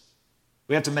does.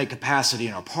 We have to make capacity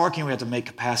in our parking. We have to make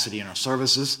capacity in our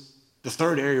services. The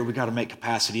third area we got to make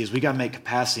capacity is we got to make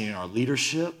capacity in our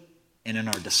leadership and in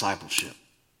our discipleship.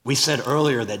 We said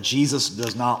earlier that Jesus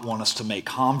does not want us to make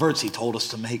converts. He told us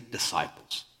to make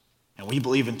disciples. And we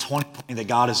believe in 2020 that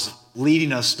God is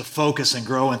leading us to focus and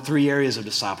grow in 3 areas of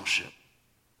discipleship.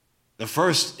 The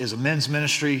first is a men's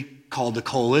ministry called the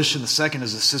Coalition. The second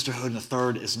is the sisterhood. And the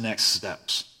third is Next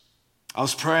Steps. I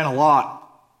was praying a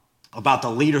lot about the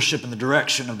leadership and the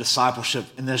direction of discipleship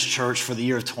in this church for the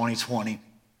year of 2020.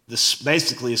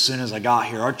 Basically, as soon as I got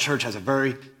here, our church has a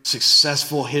very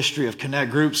successful history of connect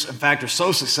groups. In fact, they're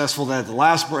so successful that at the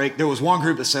last break, there was one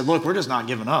group that said, look, we're just not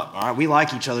giving up. All right, we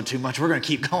like each other too much. We're going to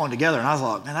keep going together. And I was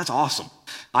like, man, that's awesome.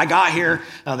 I got here,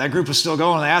 that group was still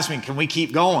going. They asked me, can we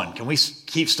keep going? Can we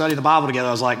keep studying the Bible together?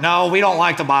 I was like, no, we don't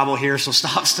like the Bible here, so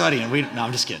stop studying. No,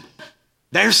 I'm just kidding.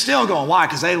 They're still going. Why?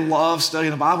 Because they love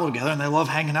studying the Bible together and they love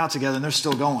hanging out together, and they're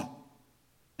still going.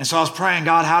 And so I was praying,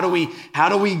 God, how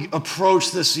do we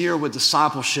approach this year with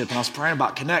discipleship? And I was praying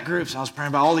about connect groups. And I was praying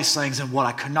about all these things. And what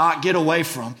I could not get away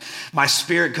from, my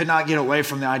spirit could not get away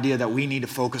from the idea that we need to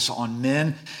focus on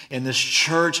men in this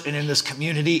church and in this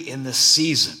community in this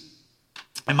season.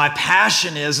 And my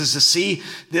passion is to see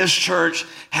this church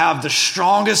have the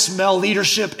strongest male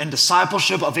leadership and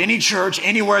discipleship of any church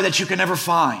anywhere that you can ever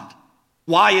find.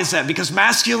 Why is that? Because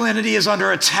masculinity is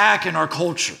under attack in our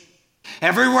culture.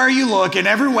 Everywhere you look, in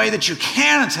every way that you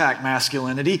can attack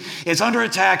masculinity, it's under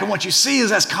attack. And what you see is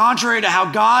that's contrary to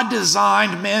how God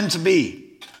designed men to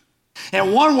be.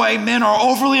 In one way, men are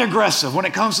overly aggressive. When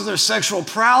it comes to their sexual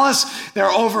prowess,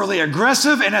 they're overly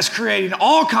aggressive, and that's creating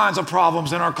all kinds of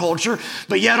problems in our culture.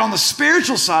 But yet on the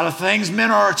spiritual side of things,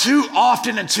 men are too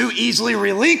often and too easily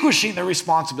relinquishing their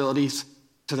responsibilities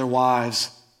to their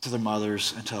wives, to their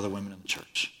mothers, and to other women in the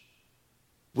church.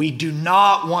 We do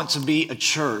not want to be a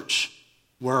church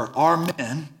where our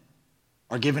men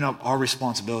are giving up our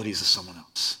responsibilities to someone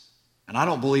else. And I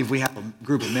don't believe we have a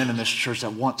group of men in this church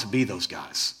that want to be those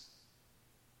guys.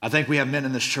 I think we have men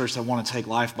in this church that want to take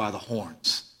life by the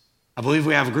horns. I believe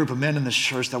we have a group of men in this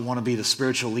church that want to be the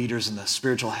spiritual leaders and the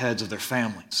spiritual heads of their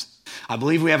families. I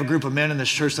believe we have a group of men in this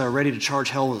church that are ready to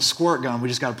charge hell with a squirt gun. We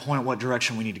just got to point at what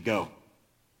direction we need to go.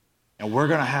 And we're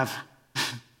going to have,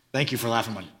 thank you for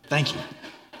laughing, buddy. Thank you.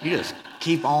 You just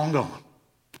keep on going.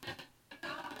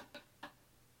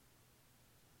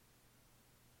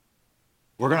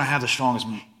 We're going to have the strongest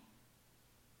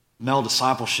male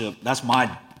discipleship. That's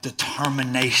my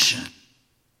determination.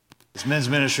 This men's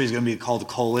ministry is going to be called the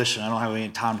Coalition. I don't have any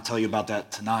time to tell you about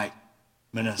that tonight.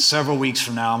 But in several weeks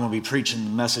from now, I'm going to be preaching the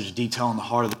message detailing the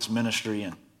heart of this ministry,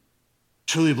 and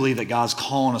truly believe that God's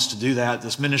calling us to do that.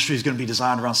 This ministry is going to be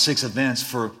designed around 6 events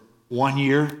for 1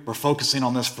 year. We're focusing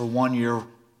on this for 1 year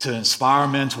to inspire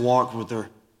men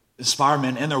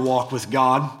in their walk with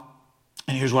God.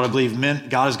 And here's what I believe.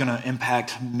 God is going to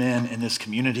impact men in this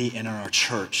community and in our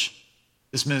church.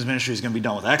 This men's ministry is going to be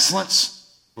done with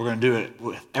excellence. We're going to do it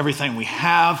with everything we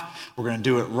have. We're going to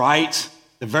do it right.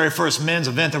 The very first men's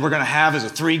event that we're going to have is a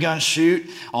 3-gun shoot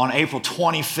on April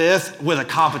 25th with a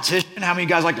competition. How many of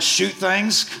you guys like to shoot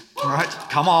things? All right,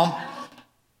 come on.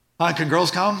 Can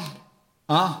girls come?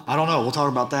 I don't know. We'll talk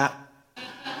about that.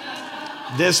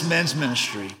 This men's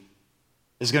ministry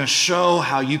is going to show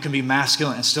how you can be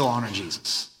masculine and still honor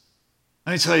Jesus.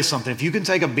 Let me tell you something. If you can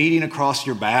take a beating across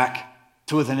your back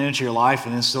to within an inch of your life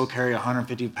and then still carry a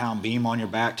 150-pound beam on your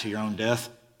back to your own death,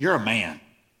 you're a man.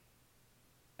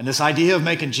 And this idea of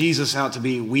making Jesus out to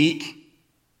be weak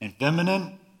and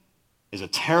feminine is a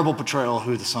terrible portrayal of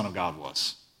who the Son of God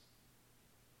was.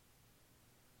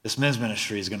 This men's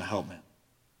ministry is going to help men.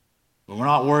 But we're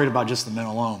not worried about just the men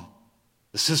alone.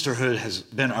 The sisterhood has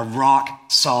been a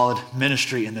rock-solid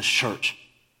ministry in this church.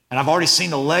 And I've already seen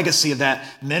the legacy of that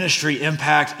ministry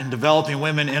impact in developing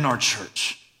women in our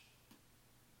church.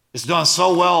 It's done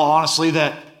so well, honestly,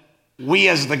 that we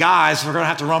as the guys, we're going to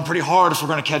have to run pretty hard if we're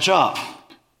going to catch up.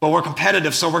 But we're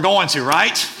competitive, so we're going to,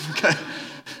 right? Okay.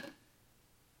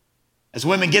 As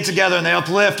women get together and they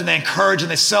uplift and they encourage and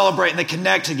they celebrate and they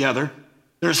connect together,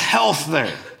 there's health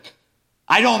there.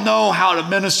 I don't know how to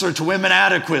minister to women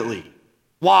adequately.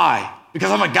 Why? Because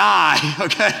I'm a guy,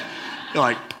 okay? You're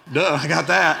like, duh, I got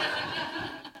that.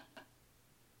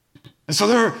 And so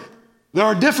there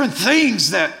are different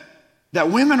things that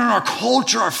women in our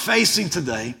culture are facing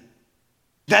today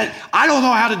that I don't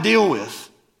know how to deal with.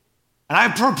 And I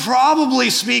probably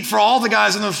speak for all the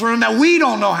guys in this room that we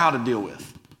don't know how to deal with.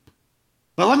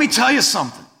 But let me tell you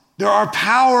something. There are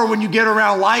power when you get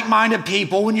around like-minded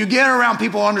people, when you get around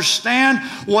people who understand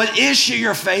what issue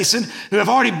you're facing, who have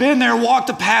already been there, walked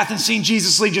the path, and seen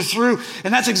Jesus lead you through.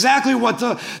 And that's exactly what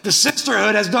the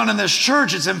sisterhood has done in this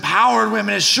church. It's empowered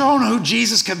women. It's shown who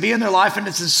Jesus can be in their life, and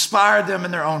it's inspired them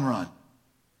in their own run.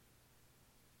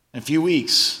 In a few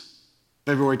weeks,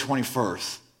 February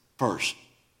 21st,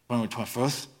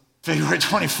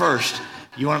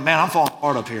 man, I'm falling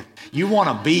hard up here. You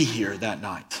want to be here that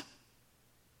night.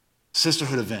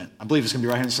 Sisterhood event. I believe it's going to be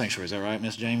right here in the sanctuary. Is that right,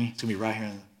 Miss Jamie? It's going to be right here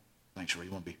in the sanctuary.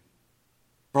 You want to be here.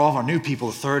 For all of our new people,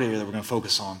 the third area that we're going to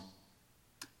focus on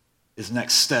is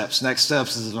Next Steps. Next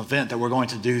Steps is an event that we're going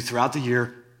to do throughout the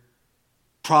year,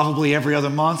 probably every other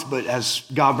month, but as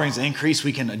God brings the increase,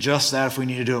 we can adjust that if we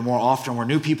need to do it more often, where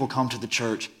new people come to the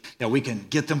church, that we can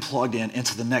get them plugged in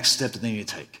into the next step that they need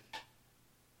to take.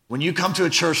 When you come to a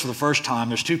church for the first time,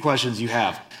 there's two questions you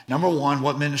have. Number one,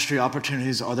 what ministry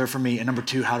opportunities are there for me? And number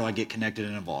two, how do I get connected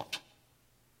and involved?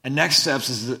 And Next Steps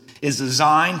is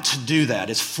designed to do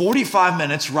that. It's 45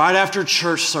 minutes right after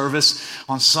church service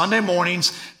on Sunday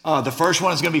mornings. The first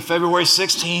one is going to be February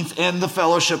 16th in the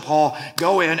fellowship hall.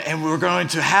 Go in, and we're going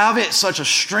to have it such a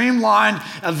streamlined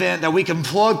event that we can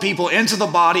plug people into the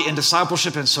body in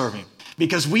discipleship and serving,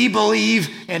 because we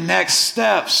believe in next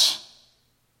steps.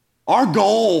 Our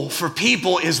goal for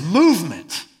people is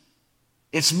movement.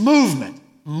 It's movement.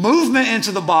 Movement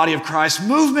into the body of Christ,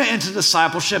 movement into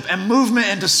discipleship, and movement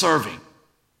into serving.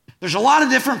 There's a lot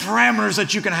of different parameters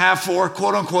that you can have for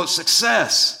quote unquote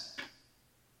success.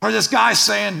 I heard this guy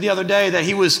saying the other day that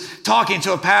he was talking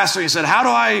to a pastor. He said, how do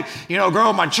I,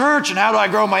 grow my church, and how do I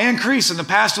grow my increase? And the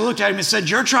pastor looked at him and said,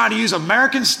 you're trying to use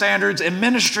American standards in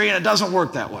ministry, and it doesn't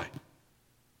work that way.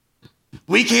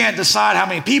 We can't decide how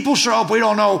many people show up. We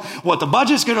don't know what the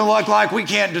budget's going to look like. We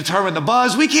can't determine the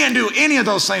buzz. We can't do any of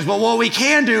those things. But what we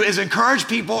can do is encourage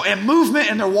people in movement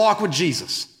in their walk with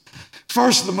Jesus.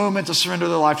 First, the movement to surrender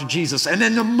their life to Jesus, and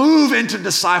then to move into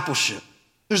discipleship.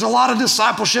 There's a lot of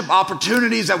discipleship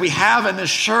opportunities that we have in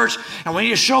this church, and we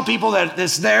need to show people that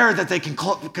it's there, that they can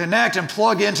connect and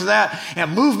plug into that,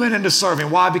 and movement into serving.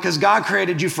 Why? Because God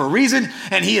created you for a reason,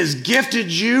 and He has gifted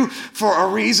you for a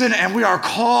reason, and we are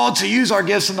called to use our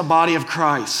gifts in the body of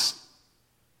Christ.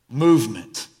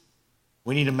 Movement.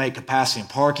 We need to make capacity in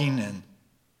parking and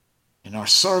in our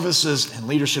services and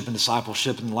leadership and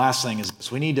discipleship. And the last thing is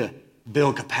this: we need to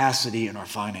build capacity in our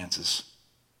finances.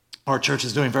 Our church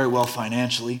is doing very well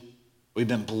financially. We've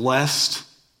been blessed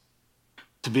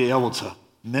to be able to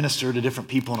minister to different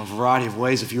people in a variety of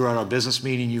ways. If you were at our business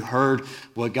meeting, you heard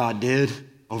what God did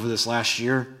over this last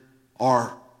year.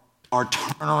 Our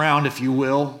turnaround, if you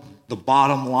will, the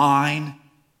bottom line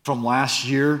from last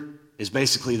year is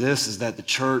basically this, is that the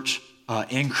church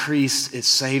increased its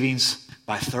savings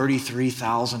by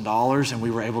 $33,000, and we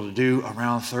were able to do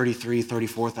around $33,000,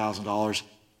 $34,000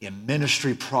 in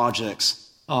ministry projects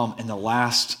in the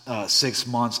last 6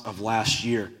 months of last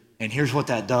year. And here's what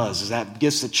that does, is that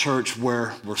gets the church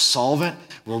where we're solvent,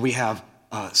 where we have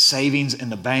savings in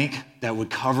the bank that would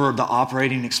cover the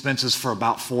operating expenses for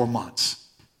about 4 months.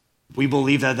 We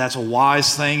believe that that's a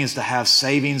wise thing, is to have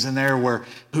savings in there where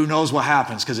who knows what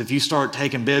happens, because if you start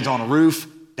taking bids on a roof,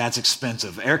 that's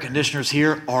expensive. Air conditioners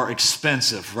here are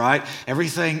expensive, right?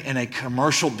 Everything in a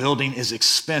commercial building is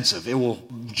expensive. It will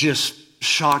just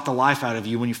shock the life out of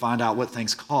you when you find out what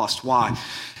things cost. Why?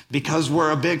 Because we're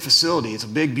a big facility. It's a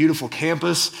big, beautiful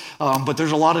campus, but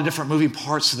there's a lot of different moving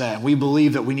parts to that. And we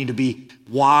believe that we need to be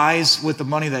wise with the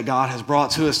money that God has brought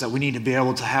to us, that we need to be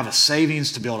able to have a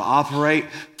savings to be able to operate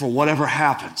for whatever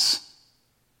happens.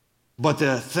 But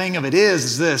the thing of it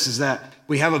is that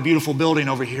we have a beautiful building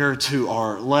over here to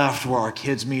our left where our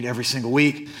kids meet every single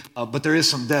week, but there is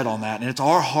some debt on that. And it's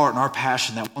our heart and our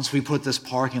passion that once we put this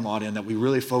parking lot in, that we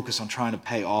really focus on trying to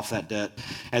pay off that debt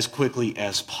as quickly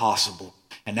as possible.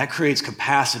 And that creates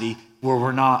capacity where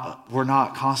we're not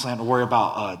constantly having to worry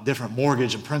about different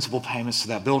mortgage and principal payments to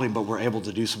that building, but we're able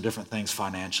to do some different things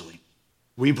financially.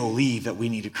 We believe that we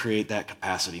need to create that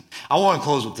capacity. I want to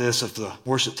close with this, if the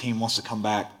worship team wants to come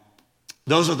back.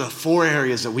 Those are the 4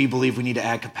 areas that we believe we need to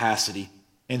add capacity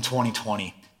in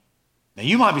 2020. Now,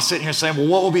 you might be sitting here saying, well,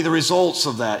 what will be the results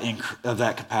of that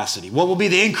capacity? What will be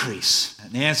the increase?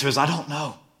 And the answer is, I don't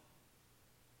know.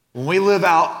 When we live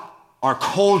out our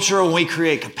culture, when we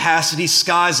create capacity,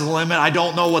 sky's the limit. I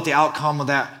don't know what the outcome of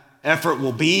that effort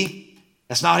will be.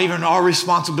 It's not even our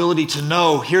responsibility to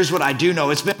know. Here's what I do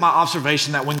know. It's been my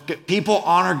observation that when people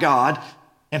honor God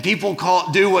and people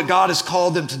do what God has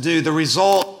called them to do, the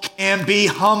result can be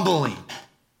humbling.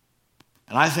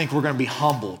 And I think we're going to be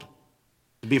humbled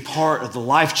to be a part of the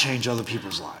life change of other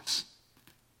people's lives.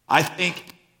 I think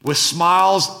with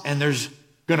smiles, and there's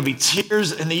going to be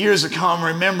tears in the years to come,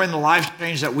 remembering the life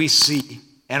change that we see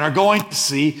and are going to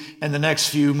see in the next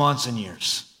few months and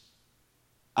years.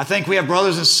 I think we have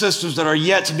brothers and sisters that are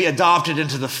yet to be adopted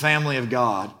into the family of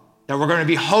God, that we're going to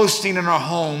be hosting in our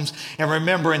homes and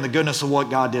remembering the goodness of what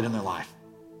God did in their life.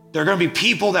 There are going to be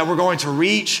people that we're going to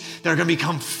reach that are going to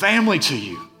become family to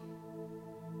you.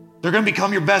 They're going to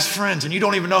become your best friends, and you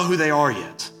don't even know who they are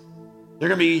yet. They're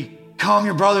going to become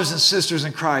your brothers and sisters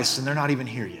in Christ, and they're not even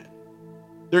here yet.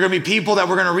 There are going to be people that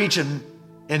we're going to reach in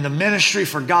the ministry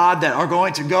for God that are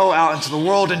going to go out into the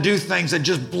world and do things that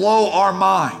just blow our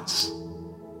minds.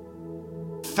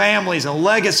 families and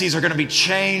legacies are going to be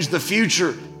changed. The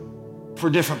future for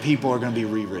different people are going to be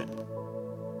rewritten.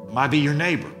 It might be your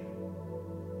neighbor.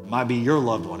 It might be your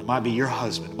loved one. It might be your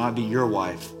husband. It might be your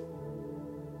wife.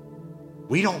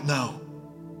 We don't know.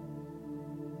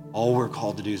 All we're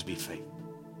called to do is be faithful.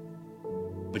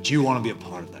 But you want to be a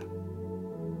part of that.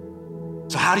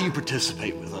 So how do you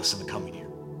participate with us in the coming year?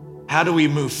 How do we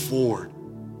move forward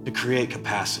to create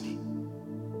capacity?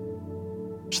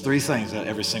 There's 3 things that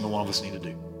every single one of us need to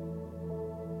do.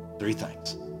 3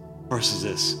 things. First is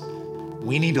this.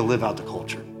 We need to live out the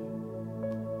culture.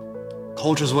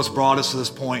 Culture is what's brought us to this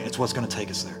point. It's what's going to take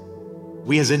us there.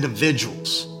 We as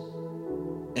individuals,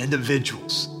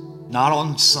 not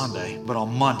on Sunday, but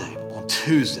on Monday, on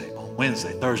Tuesday, on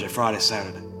Wednesday, Thursday, Friday,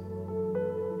 Saturday,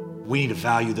 we need to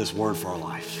value this word for our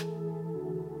life.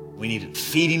 We need it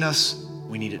feeding us.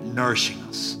 We need it nourishing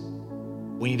us.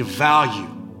 We need to value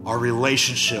our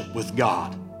relationship with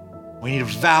God. We need to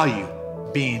value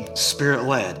being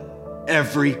Spirit-led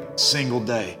every single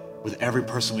day with every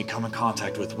person we come in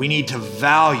contact with. We need to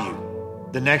value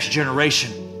the next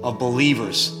generation of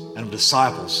believers and of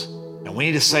disciples. And we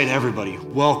need to say to everybody,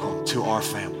 welcome to our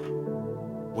family.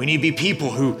 We need to be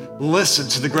people who listen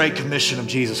to the Great Commission of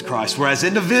Jesus Christ, whereas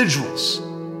individuals,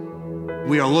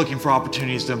 we are looking for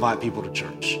opportunities to invite people to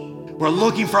church. We're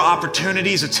looking for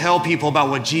opportunities to tell people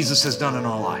about what Jesus has done in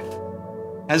our life.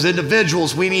 As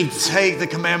individuals, we need to take the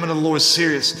commandment of the Lord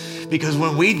serious, because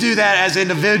when we do that as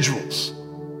individuals,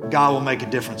 God will make a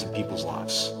difference in people's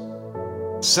lives.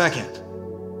 Second,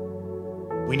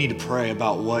 we need to pray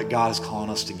about what God is calling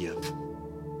us to give.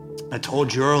 I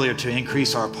told you earlier to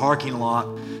increase our parking lot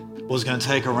was going to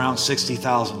take around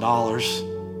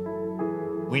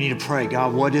 $60,000. We need to pray,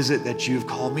 God, what is it that you've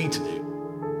called me to do?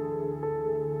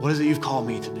 What is it you've called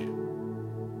me to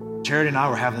do? Charity and I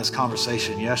were having this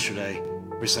conversation yesterday.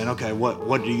 We're saying, okay,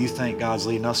 what do you think God's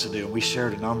leading us to do? And we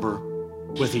shared a number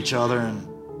with each other, and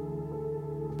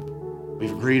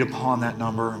we've agreed upon that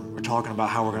number. We're talking about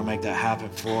how we're going to make that happen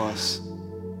for us.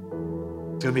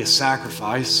 It's going to be a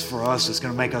sacrifice for us. It's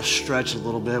going to make us stretch a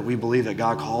little bit. We believe that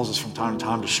God calls us from time to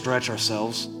time to stretch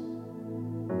ourselves.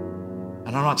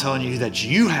 And I'm not telling you that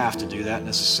you have to do that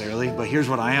necessarily, but here's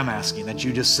what I am asking, that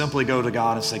you just simply go to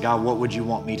God and say, God, what would you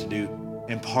want me to do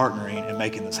in partnering and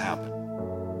making this happen?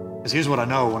 Because here's what I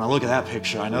know. When I look at that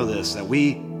picture, I know this, that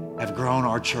we have grown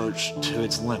our church to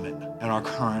its limit in our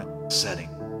current setting.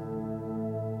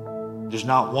 There's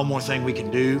not one more thing we can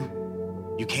do.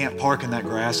 You can't park in that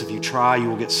grass. If you try, you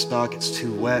will get stuck. It's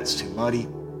too wet. It's too muddy.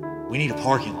 We need a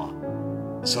parking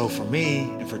lot. So for me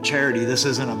and for Charity, this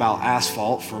isn't about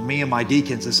asphalt. For me and my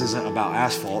deacons, this isn't about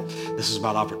asphalt. This is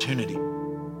about opportunity.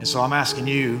 And so I'm asking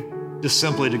you just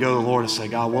simply to go to the Lord and say,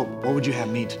 God, what would you have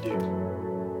me to do?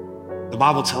 The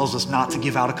Bible tells us not to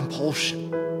give out of compulsion.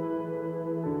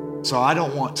 So I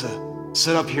don't want to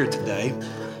sit up here today,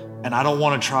 and I don't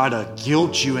want to try to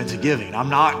guilt you into giving. I'm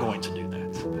not going to do that.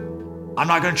 I'm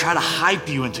not going to try to hype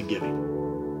you into giving.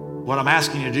 What I'm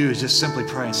asking you to do is just simply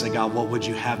pray and say, God, what would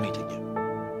you have me to give?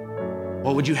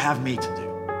 What would you have me to do?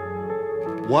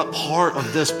 What part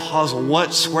of this puzzle,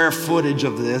 what square footage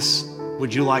of this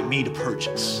would you like me to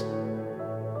purchase?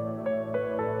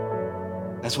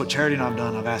 That's what Charity and I've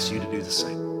done. I've asked you to do the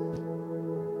same.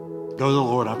 Go to the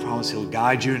Lord. I promise He'll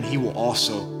guide you, and He will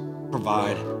also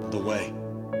provide the way.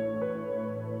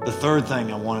 The third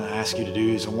thing I want to ask you to do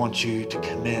is I want you to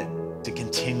commit to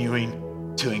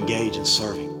continuing to engage in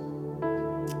serving.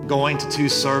 Going to 2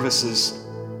 services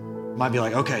might be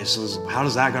like, okay, so how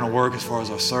is that going to work as far as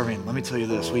our serving? Let me tell you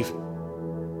this. We've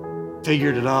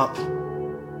figured it up,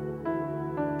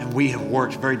 and we have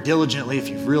worked very diligently, if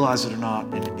you've realized it or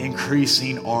not, in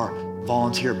increasing our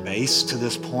volunteer base to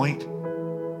this point.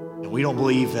 And we don't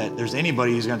believe that there's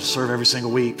anybody who's going to serve every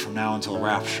single week from now until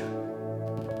rapture.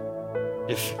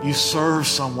 If you serve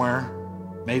somewhere,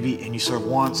 maybe, and you serve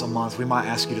once a month, we might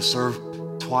ask you to serve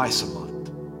twice a month,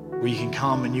 where you can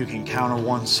come and you can encounter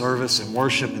one service and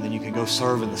worship, and then you can go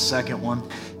serve in the second one.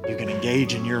 You can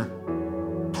engage in your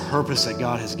purpose that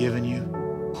God has given you.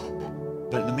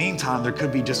 But in the meantime, there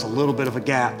could be just a little bit of a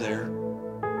gap there,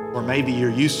 or maybe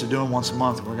you're used to doing once a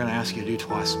month, and we're going to ask you to do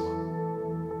twice a month.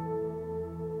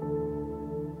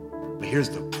 But here's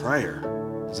the prayer.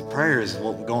 The prayer is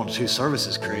what going to 2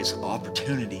 services creates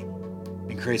opportunity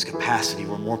and creates capacity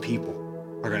where more people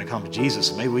are going to come to Jesus.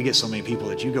 And maybe we get so many people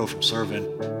that you go from serving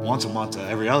once a month to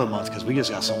every other month because we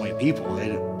just got so many people.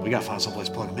 We got to find someplace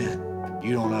to plug them in.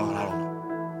 You don't know and I don't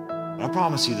know. But I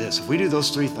promise you this, if we do those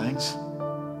 3 things,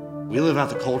 we live out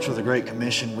the culture of the Great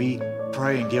Commission, we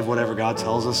pray and give whatever God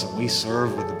tells us, and we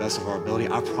serve with the best of our ability,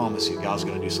 I promise you God's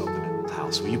going to do something in the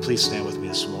house. Will you please stand with me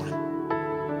this morning?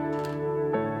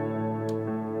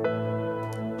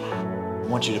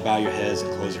 want you to bow your heads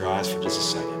and close your eyes for just a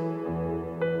second.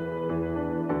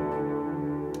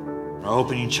 Our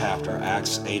opening chapter,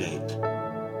 Acts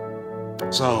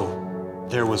 8:8. So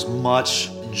there was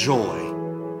much joy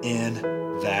in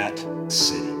that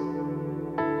city.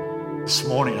 This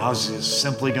morning, I was just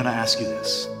simply going to ask you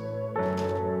this.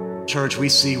 Church, we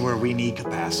see where we need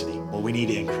capacity, where we need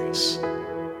increase.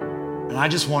 And I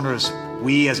just wonder if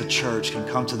we as a church can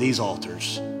come to these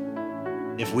altars,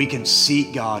 if we can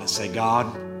seek God and say,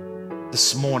 God,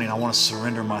 this morning I want to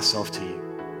surrender myself to you.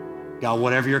 God,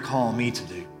 whatever you're calling me to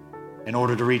do in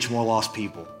order to reach more lost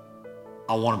people,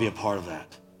 I want to be a part of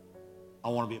that. I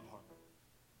want to be a part.